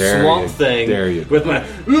giant swamp thing with my...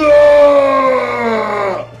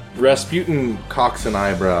 Rasputin cocks an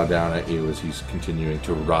eyebrow down at you as he's continuing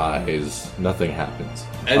to rise. Nothing happens.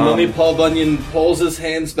 And Mummy Paul Bunyan pulls his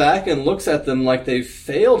hands back and looks at them like they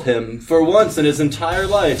failed him for once in his entire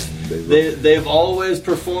life. They've always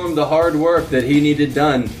performed the hard work that he needed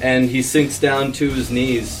done, and he sinks down to his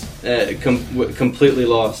knees, completely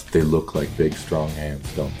lost. They look like big, strong hands,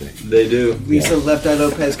 don't they? They do. Lisa Left Eye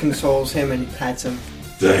Lopez consoles him and pats him.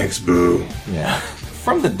 Thanks, Boo. Yeah.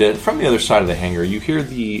 From the other side of the hangar, you hear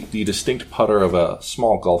the distinct putter of a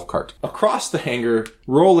small golf cart. Across the hangar,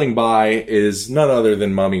 rolling by, is none other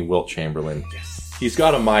than Mummy Wilt Chamberlain. Yes. He's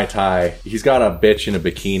got a Mai Tai. He's got a bitch in a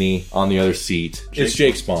bikini on the other seat. It's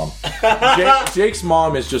Jake's mom. Jake's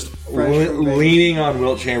mom is just leaning on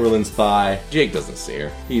Wilt Chamberlain's thigh. Jake doesn't see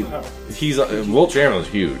her. Wilt Chamberlain's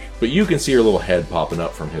huge, but you can see her little head popping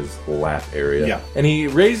up from his lap area. Yeah. And he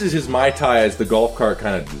raises his Mai Tai as the golf cart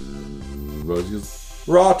kind of goes.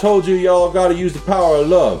 Raw told you y'all gotta use the power of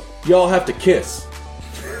love. Y'all have to kiss.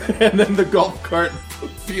 And then the golf cart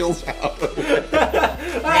peels out.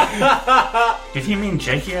 Did he mean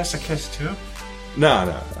Jakey has to kiss too?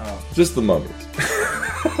 No. Oh. Just the mummies.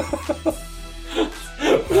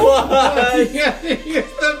 What?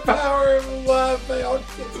 Use the power of love by all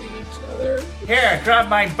kissing each other. Here, grab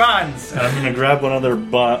my buns. And I'm gonna grab one of their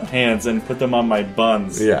hands and put them on my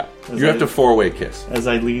buns. Yeah. You have to 4-way kiss. As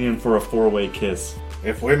I lean in for a 4-way kiss.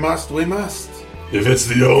 If we must, we must. If it's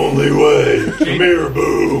the only way, come here,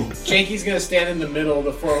 Boo. Jakey's gonna stand in the middle of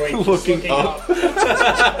the 4-way looking up.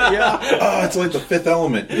 Yeah. Oh, it's like the Fifth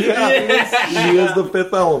Element. Yeah. He is the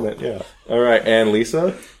Fifth Element, yeah. Alright, and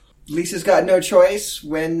Lisa? Lisa's got no choice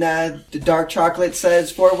when the dark chocolate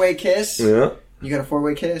says 4-way kiss. Yeah. You got a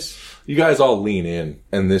 4-way kiss? You guys all lean in,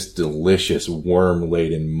 and this delicious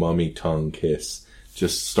worm-laden mummy tongue kiss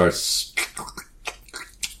just starts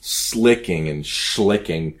slicking and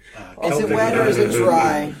schlicking. Is it wet or is it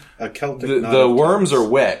dry? A Celtic. The worms are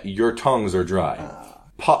wet. Your tongues are dry.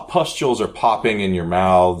 Pustules are popping in your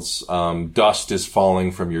mouths. Dust is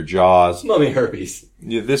falling from your jaws. Mummy herpes.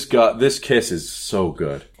 Yeah, this kiss is so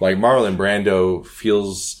good. Like Marlon Brando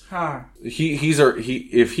feels.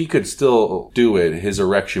 If he could still do it, his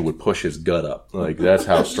erection would push his gut up. Like that's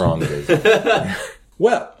how strong it is.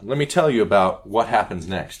 Well, let me tell you about what happens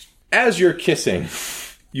next. As you're kissing,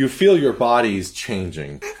 you feel your bodies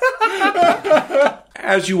changing.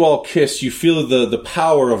 As you all kiss, you feel the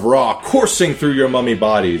power of Ra coursing through your mummy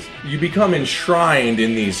bodies. You become enshrined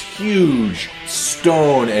in these huge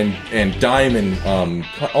stone and diamond,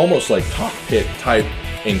 almost like cockpit type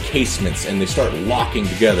encasements, and they start locking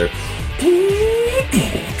together.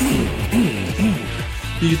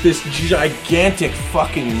 This gigantic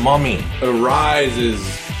fucking mummy arises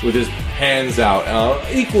with his hands out,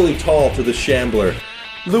 equally tall to the Shambler.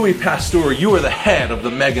 Louis Pasteur, you are the head of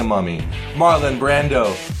the Mega Mummy. Marlon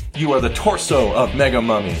Brando, you are the torso of Mega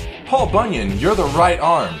Mummy. Paul Bunyan, you're the right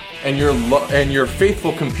arm, and your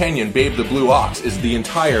faithful companion, Babe the Blue Ox, is the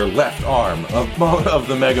entire left arm of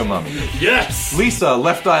the Mega Mummy. Yes! Lisa,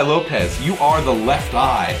 Left Eye Lopez, you are the left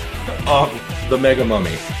eye of the Mega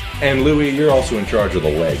Mummy. And Louis, you're also in charge of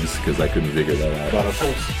the legs, because I couldn't figure that out. But of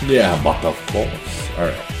course. Yeah, but of course.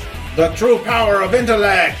 Alright. The true power of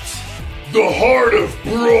intellect! The heart of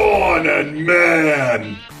brawn and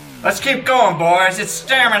man! Let's keep going, boys. It's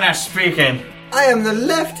Stamina speaking. I am the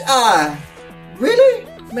left eye. Really?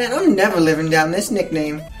 Man, I'm never living down this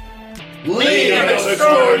nickname. League of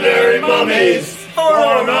Extraordinary Mummies,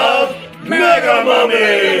 form of Mega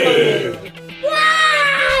Mummy!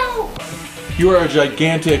 Wow! You are a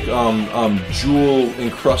gigantic,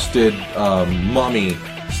 jewel-encrusted mummy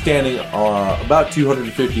standing about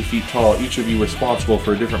 250 feet tall, each of you responsible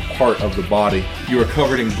for a different part of the body. You are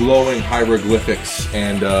covered in glowing hieroglyphics,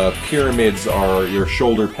 and pyramids are your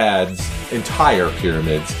shoulder pads, entire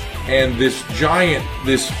pyramids. And this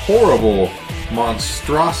horrible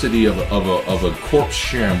monstrosity of a corpse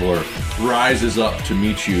shambler rises up to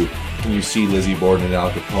meet you, and you see Lizzie Borden and Al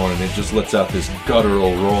Capone, and it just lets out this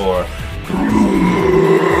guttural roar.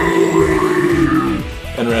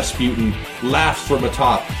 And Rasputin laughs from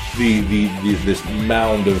atop this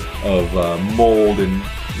mound of mold and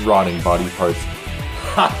rotting body parts.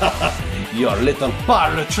 Your little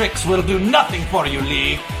parlor tricks will do nothing for you,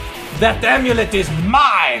 League. That amulet is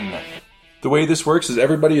mine! The way this works is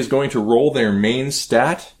everybody is going to roll their main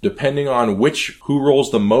stat. Depending on who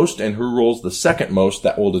rolls the most and who rolls the second most,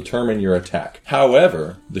 that will determine your attack.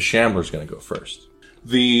 However, the Shambler's going to go first.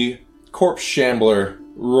 The corpse Shambler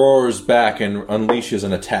roars back and unleashes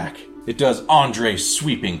an attack. It does Andre's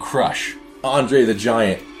sweeping crush. Andre the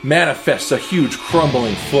Giant manifests a huge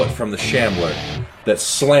crumbling foot from the Shambler that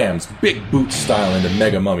slams big boot style into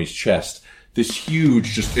Mega Mummy's chest. This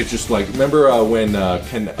huge, it's just like, remember when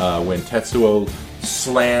Tetsuo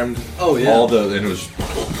slammed and it was,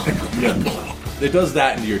 it does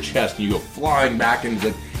that into your chest, and you go flying back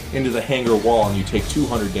into the hangar wall, and you take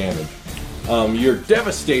 200 damage. You're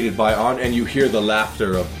devastated by and you hear the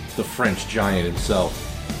laughter of the French giant himself.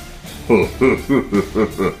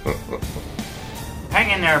 Hang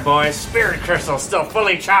in there, boys. Spirit Crystal's still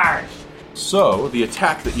fully charged. So, the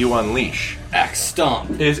attack that you unleash Axe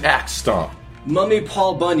Stomp. is Axe Stomp. Mummy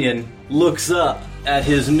Paul Bunyan looks up at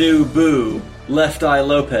his new boo, Left Eye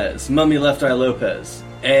Lopez, Mummy Left Eye Lopez,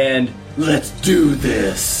 and let's do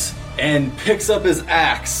this, and picks up his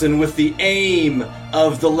axe, and with the aim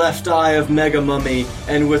of the left eye of Mega Mummy,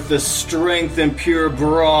 and with the strength and pure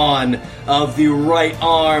brawn of the right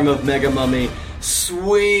arm of Mega Mummy,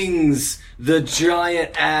 swings the giant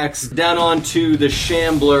axe down onto the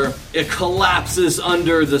Shambler. It collapses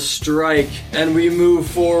under the strike, and we move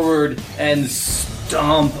forward and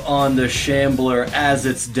stomp on the Shambler as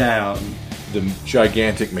it's down. The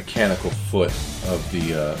gigantic mechanical foot of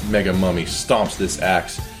the Mega Mummy stomps this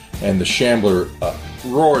axe, and the Shambler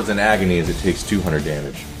roars in agony as it takes 200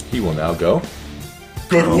 damage. He will now go.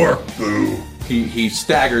 Good work, Boo. He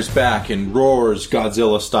staggers back and roars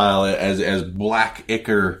Godzilla style as black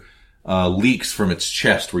ichor leaks from its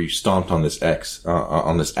chest where you stomped on this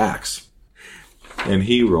axe. And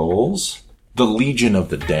he rolls the Legion of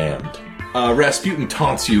the Damned. Rasputin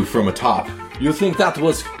taunts you from atop. You think that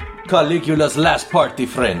was Caligula's last party,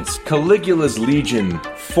 friends? Caligula's Legion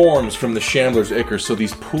forms from the Shambler's ichor, so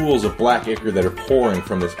these pools of black ichor that are pouring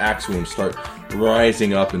from this axe wound start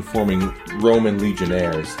rising up and forming Roman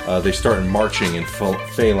legionnaires. They start marching in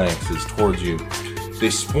phalanxes towards you. They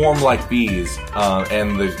swarm like bees,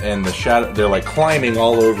 and the shadow. They're like climbing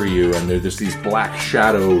all over you, and they're just these black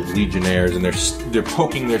shadow legionnaires, and they're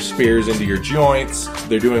poking their spears into your joints.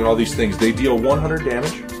 They're doing all these things. They deal 100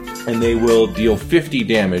 damage, and they will deal 50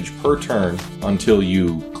 damage per turn until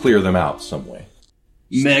you clear them out some way.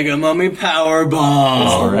 Mega Mummy Powerbomb!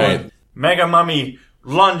 All right. Mega Mummy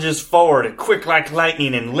lunges forward, quick like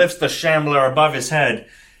lightning, and lifts the Shambler above his head,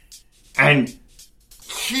 and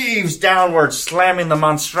heaves downward, slamming the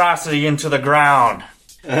monstrosity into the ground.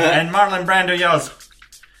 And Marlon Brando yells,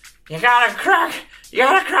 You gotta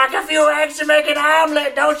crack a few eggs to make an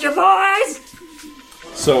omelet, don't you, boys?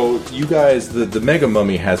 So you guys, the Mega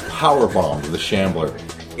Mummy has powerbombed the Shambler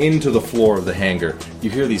into the floor of the hangar. You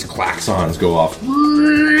hear these klaxons go off.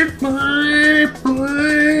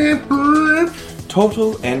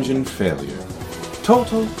 Total engine failure.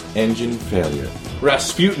 Total engine failure.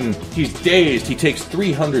 Rasputin, he's dazed. He takes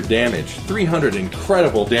 300 damage. 300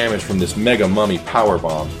 incredible damage from this Mega Mummy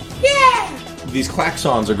powerbomb. Yeah! These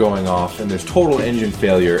klaxons are going off, and there's total engine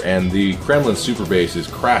failure, and the Kremlin superbase is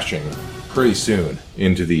crashing pretty soon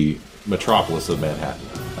into the metropolis of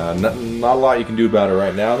Manhattan. Not a lot you can do about it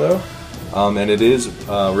right now, though. And it is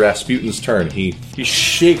Rasputin's turn. He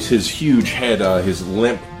shakes his huge head, his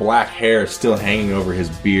limp black hair still hanging over his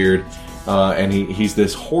beard, and he's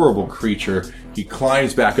this horrible creature. He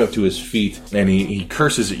climbs back up to his feet, and he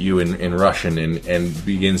curses at you in Russian and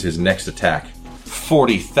begins his next attack.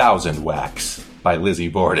 40,000 whacks by Lizzie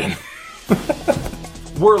Borden.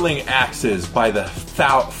 Whirling axes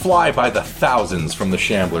fly by the thousands from the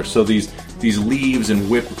Shambler. So these leaves and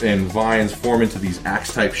whip and vines form into these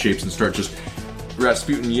axe-type shapes and start just...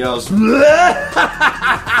 Rasputin yells... and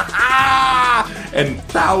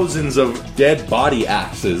thousands of dead body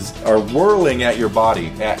axes are whirling at your body,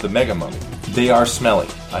 at the Mega Mummy. They are smelly.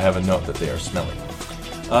 I have a note that they are smelly.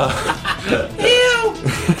 Ew!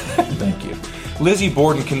 Thank you. Lizzie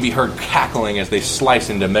Borden can be heard cackling as they slice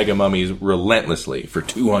into Mega Mummies relentlessly for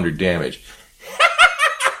 200 damage.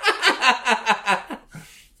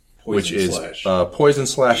 Which is Poison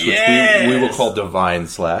Slash, which we will call Divine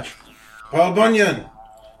Slash. Paul Bunyan,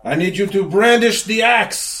 I need you to brandish the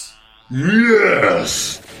axe.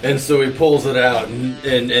 Yes! And so he pulls it out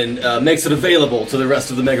and makes it available to the rest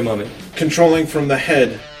of the Mega Mummy. Controlling from the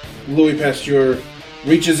head, Louis Pasteur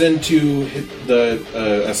reaches into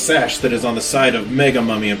a sash that is on the side of Mega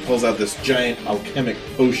Mummy and pulls out this giant alchemic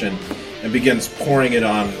potion and begins pouring it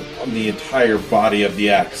on the entire body of the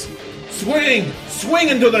axe. Swing! Swing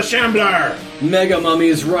into the Shambler! Mega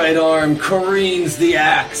Mummy's right arm careens the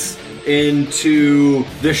axe into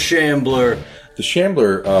the Shambler. The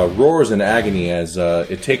Shambler roars in agony as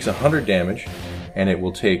it takes 100 damage, and it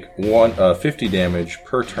will take 50 damage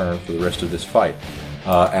per turn for the rest of this fight.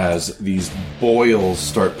 As these boils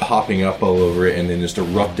start popping up all over it and then just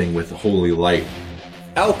erupting with holy light.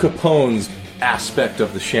 Al Capone's aspect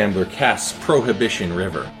of the Shambler casts Prohibition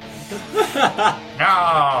River.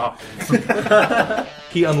 No!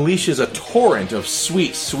 He unleashes a torrent of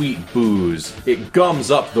sweet, sweet booze. It gums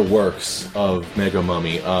up the works of Mega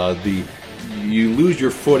Mummy. You lose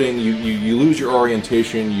your footing, you lose your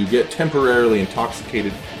orientation, you get temporarily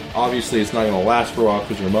intoxicated. Obviously, it's not going to last for a while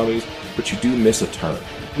because you're mummies, but you do miss a turn.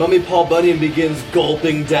 Mummy Paul Bunyan begins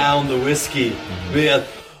gulping down the whiskey.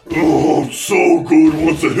 Oh, it's so good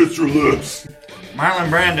once it hits your lips. Marlon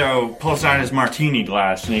Brando pulls out his martini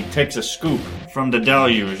glass and he takes a scoop from the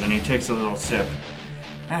deluge and he takes a little sip.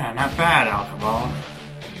 Ah, not bad, alcohol.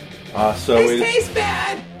 This tastes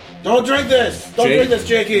bad! Don't drink this! Don't drink this,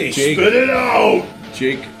 Jakey! Spit it out!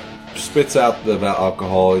 Jake spits out the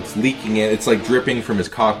alcohol. It's leaking in. It's like dripping from his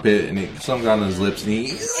cockpit, and some got on his lips, and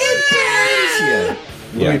he...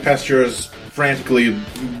 Louis Pasteur is frantically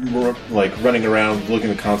running around,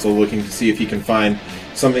 looking at the console, looking to see if he can find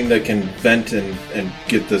something that can vent and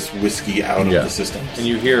get this whiskey out of the system. And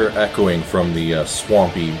you hear echoing from the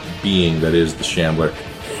swampy being that is the Shambler.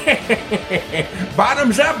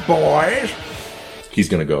 Bottoms up, boys! He's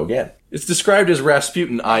gonna go again. It's described as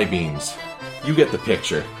Rasputin I-beams. You get the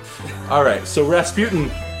picture. Alright, so Rasputin...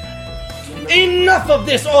 Enough of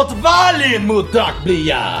this haute valley, Mutak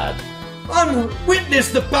Bliad!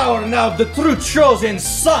 Witness the power now of the true chosen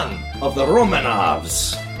son of the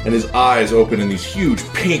Romanovs. And his eyes open and these huge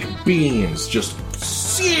pink beams just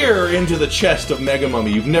sear into the chest of Mega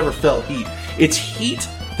Mummy. You've never felt heat. It's heat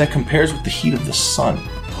that compares with the heat of the sun.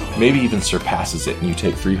 Maybe even surpasses it, and you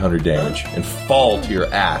take 300 damage and fall to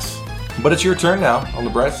your ass. But it's your turn now, on the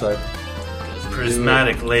bright side.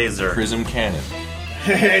 Prismatic laser. Prism cannon.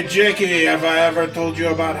 Hey, Jakey, have I ever told you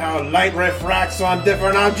about how light refracts on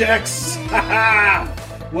different objects?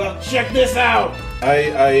 Well, check this out.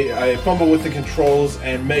 I fumble with the controls,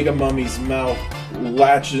 and Mega Mummy's mouth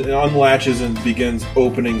unlatches and begins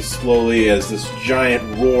opening slowly as this giant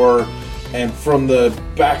roar, and from the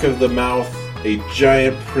back of the mouth, a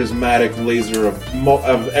giant prismatic laser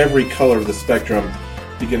of every color of the spectrum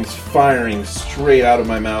begins firing straight out of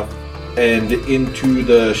my mouth and into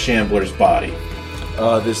the Shambler's body.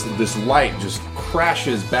 This light just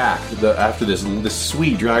crashes back after this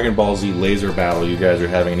sweet Dragon Ball Z laser battle you guys are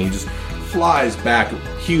having, and he just flies back.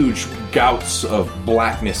 Huge gouts of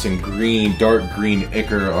blackness and green, dark green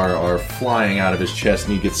ichor are flying out of his chest,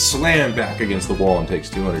 and he gets slammed back against the wall and takes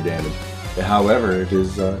 200 damage. However, it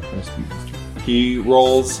is he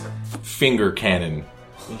rolls finger cannon.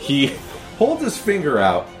 He holds his finger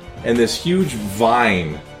out, and this huge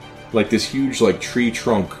vine, this huge tree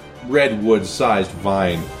trunk, redwood-sized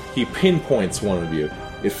vine, he pinpoints one of you.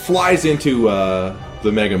 It flies into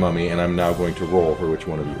the Mega Mummy, and I'm now going to roll for which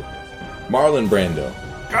one of you. Marlon Brando.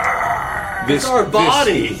 It's our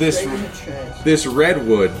body! This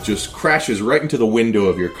redwood just crashes right into the window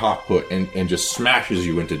of your cockpit and just smashes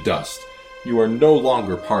you into dust. You are no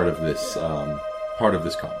longer part of this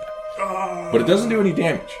combat. But it doesn't do any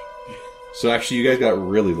damage. So actually, you guys got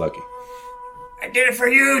really lucky. I did it for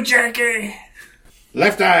you, Jerky.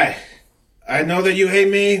 Left Eye, I know that you hate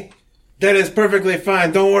me. That is perfectly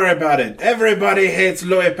fine. Don't worry about it. Everybody hates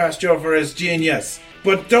Louis Pasteur for his genius.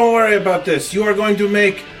 But don't worry about this. You are going to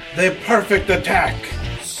make the perfect attack.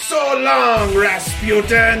 So long,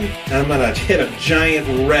 Rasputin! And I'm going to hit a giant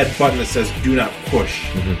red button that says do not push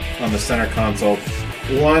on the center console,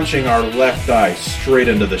 launching our Left Eye straight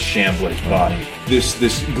into the Shambler's body.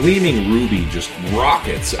 This gleaming ruby just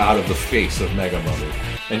rockets out of the face of Mega Mummy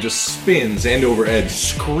and just spins end over end,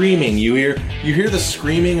 screaming. You hear the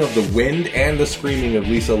screaming of the wind and the screaming of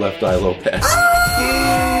Lisa Left Eye Lopez.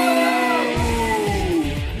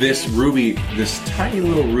 This tiny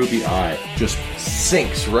little ruby eye just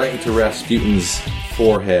sinks right into Rasputin's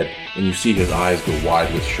forehead, and you see his eyes go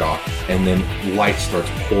wide with shock, and then light starts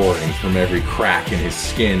pouring from every crack in his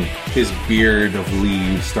skin. His beard of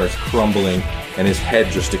leaves starts crumbling, and his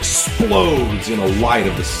head just explodes in a light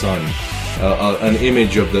of the sun. An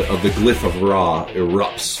image of the glyph of Ra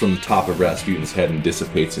erupts from the top of Rasputin's head and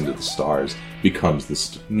dissipates into the stars, becomes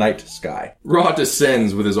the night sky. Ra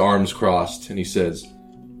descends with his arms crossed, and he says,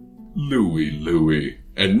 Louis,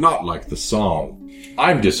 and not like the song.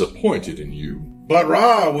 I'm disappointed in you. But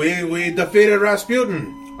Ra, we defeated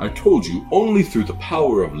Rasputin. I told you only through the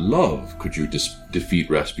power of love could you defeat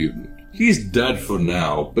Rasputin. He's dead for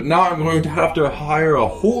now, but now I'm going to have to hire a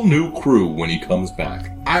whole new crew when he comes back.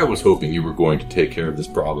 I was hoping you were going to take care of this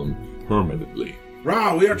problem permanently.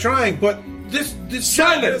 Ra, we are trying, but this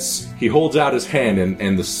silence! He holds out his hand,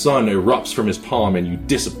 and the sun erupts from his palm, and you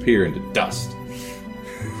disappear into dust.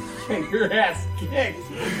 Your ass kicked.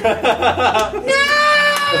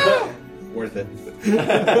 No! Worth it.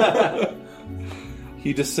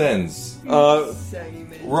 He descends. Ra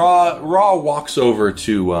walks over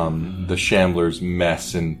to the Shambler's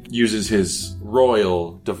mess and uses his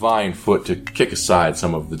royal divine foot to kick aside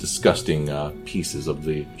some of the disgusting pieces of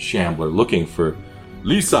the Shambler, looking for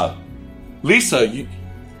Lisa. Lisa,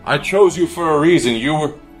 I chose you for a reason.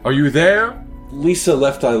 Are you there? Lisa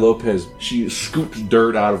Left Eye Lopez, she scoops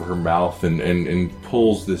dirt out of her mouth and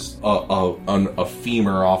pulls this a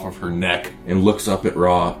femur off of her neck and looks up at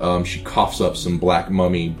Ra. She coughs up some black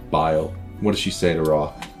mummy bile. What does she say to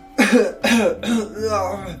Ra?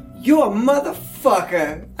 You a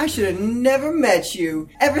motherfucker. I should have never met you.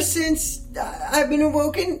 Ever since I've been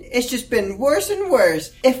awoken, it's just been worse and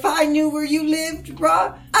worse. If I knew where you lived,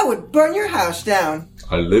 Ra, I would burn your house down.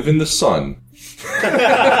 I live in the sun.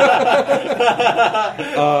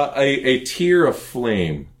 A tear of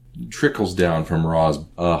flame trickles down from Ra's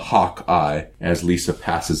hawk eye as Lisa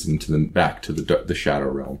passes back to the Shadow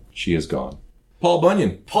Realm. She is gone. Paul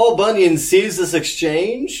Bunyan. Paul Bunyan sees this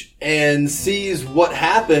exchange and sees what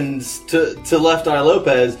happens to Left Eye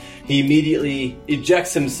Lopez. He immediately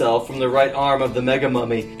ejects himself from the right arm of the Mega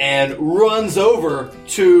Mummy and runs over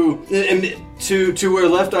to where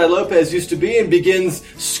Left Eye Lopez used to be and begins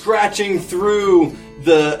scratching through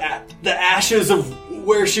the ashes of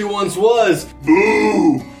where she once was.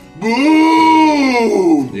 Boo!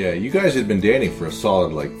 Boo! Yeah, you guys had been dating for a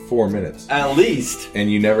solid 4 minutes. At least.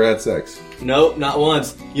 And you never had sex. Nope, not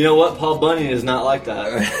once. You know what? Paul Bunyan is not like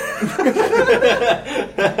that.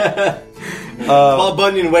 Paul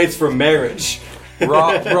Bunyan waits for marriage.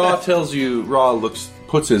 Ra tells you,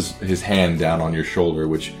 puts his hand down on your shoulder,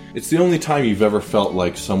 which it's the only time you've ever felt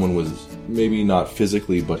like someone was maybe not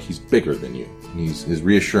physically, but he's bigger than you. His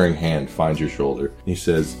reassuring hand finds your shoulder. He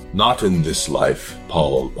says, Not in this life,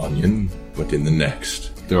 Paul Bunyan. but in the next.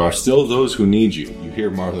 There are still those who need you. You hear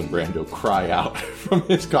Marlon Brando cry out from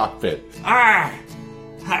his cockpit.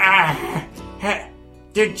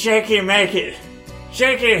 Did Jakey make it?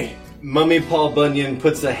 Jakey! Mummy Paul Bunyan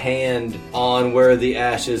puts a hand on where the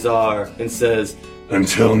ashes are and says,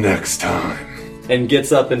 Until next time. And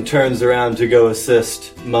gets up and turns around to go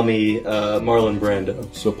assist Mummy Marlon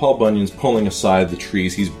Brando. So Paul Bunyan's pulling aside the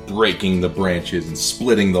trees. He's breaking the branches and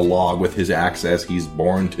splitting the log with his axe as he's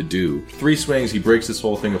born to do. 3 swings, he breaks this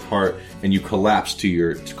whole thing apart, and you collapse to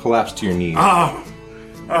your knees.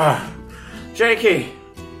 Jakey!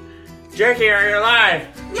 Jakey, are you alive?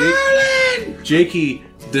 Marlon! Jakey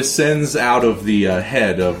descends out of the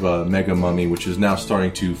head of Mega Mummy, which is now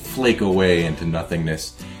starting to flake away into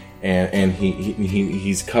nothingness. And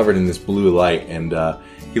he's covered in this blue light, and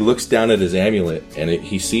he looks down at his amulet, and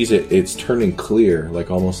he sees it's turning clear,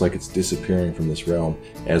 almost like it's disappearing from this realm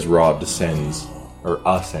as Ra descends, or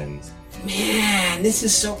ascends. Man, this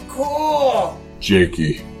is so cool!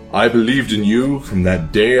 Jakey, I believed in you from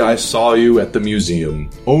that day I saw you at the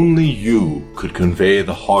museum. Only you could convey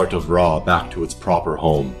the heart of Ra back to its proper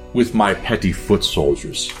home. With my petty foot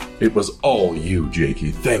soldiers. It was all you,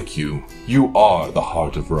 Jakey. Thank you. You are the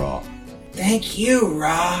heart of Ra. Thank you,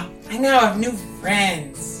 Ra. I now have new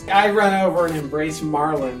friends. I run over and embrace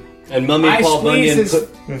Marlon. And Mummy Paul Bunyan his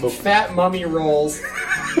fat mummy rolls.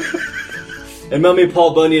 And Mummy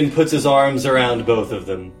Paul Bunyan puts his arms around both of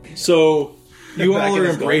them. So you all are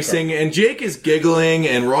embracing, and Jake is giggling,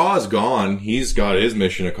 and Ra is gone. He's got his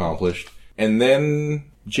mission accomplished. And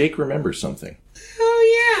then Jake remembers something.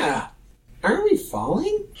 Oh, yeah. Aren't we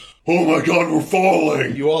falling? Oh my god, we're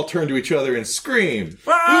falling! You all turn to each other and scream.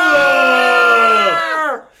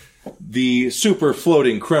 The super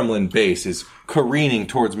floating Kremlin base is careening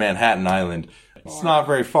towards Manhattan Island. It's not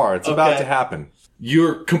very far. It's about to happen.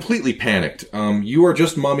 You're completely panicked. You are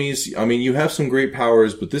just mummies. I mean, you have some great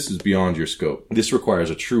powers, but this is beyond your scope. This requires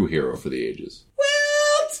a true hero for the ages.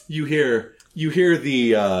 What? You hear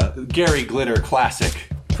the Gary Glitter classic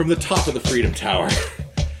from the top of the Freedom Tower.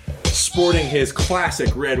 Sporting his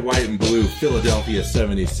classic red, white, and blue Philadelphia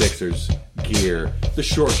 76ers gear. The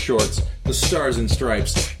short shorts, the stars and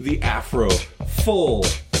stripes, the afro, full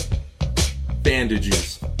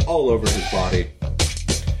bandages all over his body.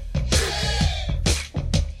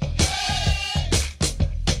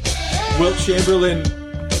 Wilt Chamberlain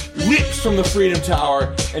leaps from the Freedom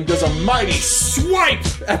Tower and does a mighty swipe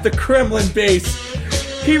at the Kremlin base.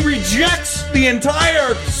 He rejects the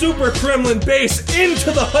entire Super Kremlin base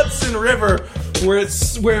into the Hudson River, where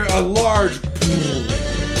a large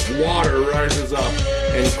water rises up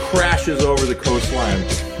and crashes over the coastline.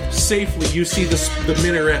 Safely, you see the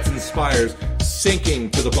minarets and spires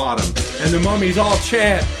sinking to the bottom, and the mummies all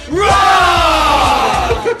chant,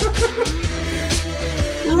 "Ra!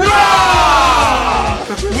 Ra!"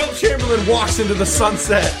 Wilt Chamberlain walks into the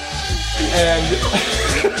sunset, and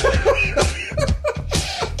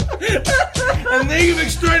League of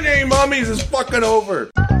Extraordinary Mummies is fucking over.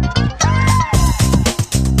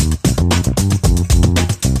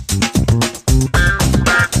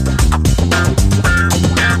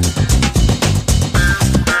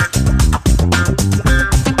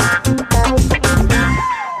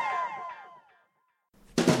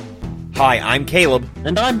 Hi, I'm Caleb.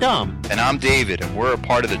 And I'm Dom. And I'm David, and we're a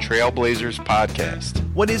part of the Trailblazers podcast.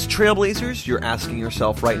 What is Trailblazers, you're asking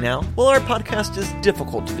yourself right now? Well, our podcast is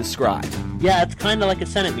difficult to describe. Yeah, it's kind of like a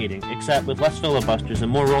Senate meeting, except with less filibusters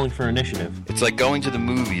and more rolling for initiative. It's like going to the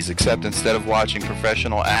movies, except instead of watching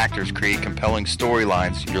professional actors create compelling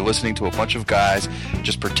storylines, you're listening to a bunch of guys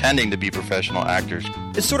just pretending to be professional actors.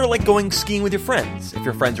 It's sort of like going skiing with your friends, if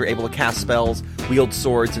your friends were able to cast spells, wield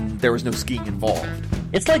swords, and there was no skiing involved.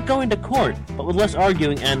 It's like going to court, but with less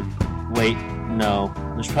arguing and... Wait, no.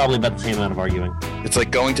 There's probably about the same amount of arguing. It's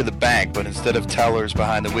like going to the bank, but instead of tellers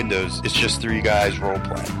behind the windows, it's just 3 guys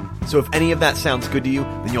role-playing. So if any of that sounds good to you,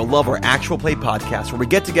 then you'll love our actual play podcast where we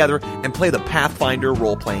get together and play the Pathfinder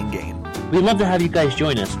role-playing game. We'd love to have you guys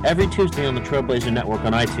join us every Tuesday on the Trailblazer Network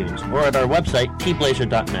on iTunes or at our website,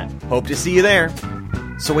 tblazer.net. Hope to see you there.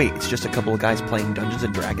 So wait, it's just a couple of guys playing Dungeons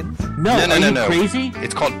 & Dragons? No, are you crazy?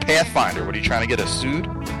 It's called Pathfinder. What, are you trying to get us sued?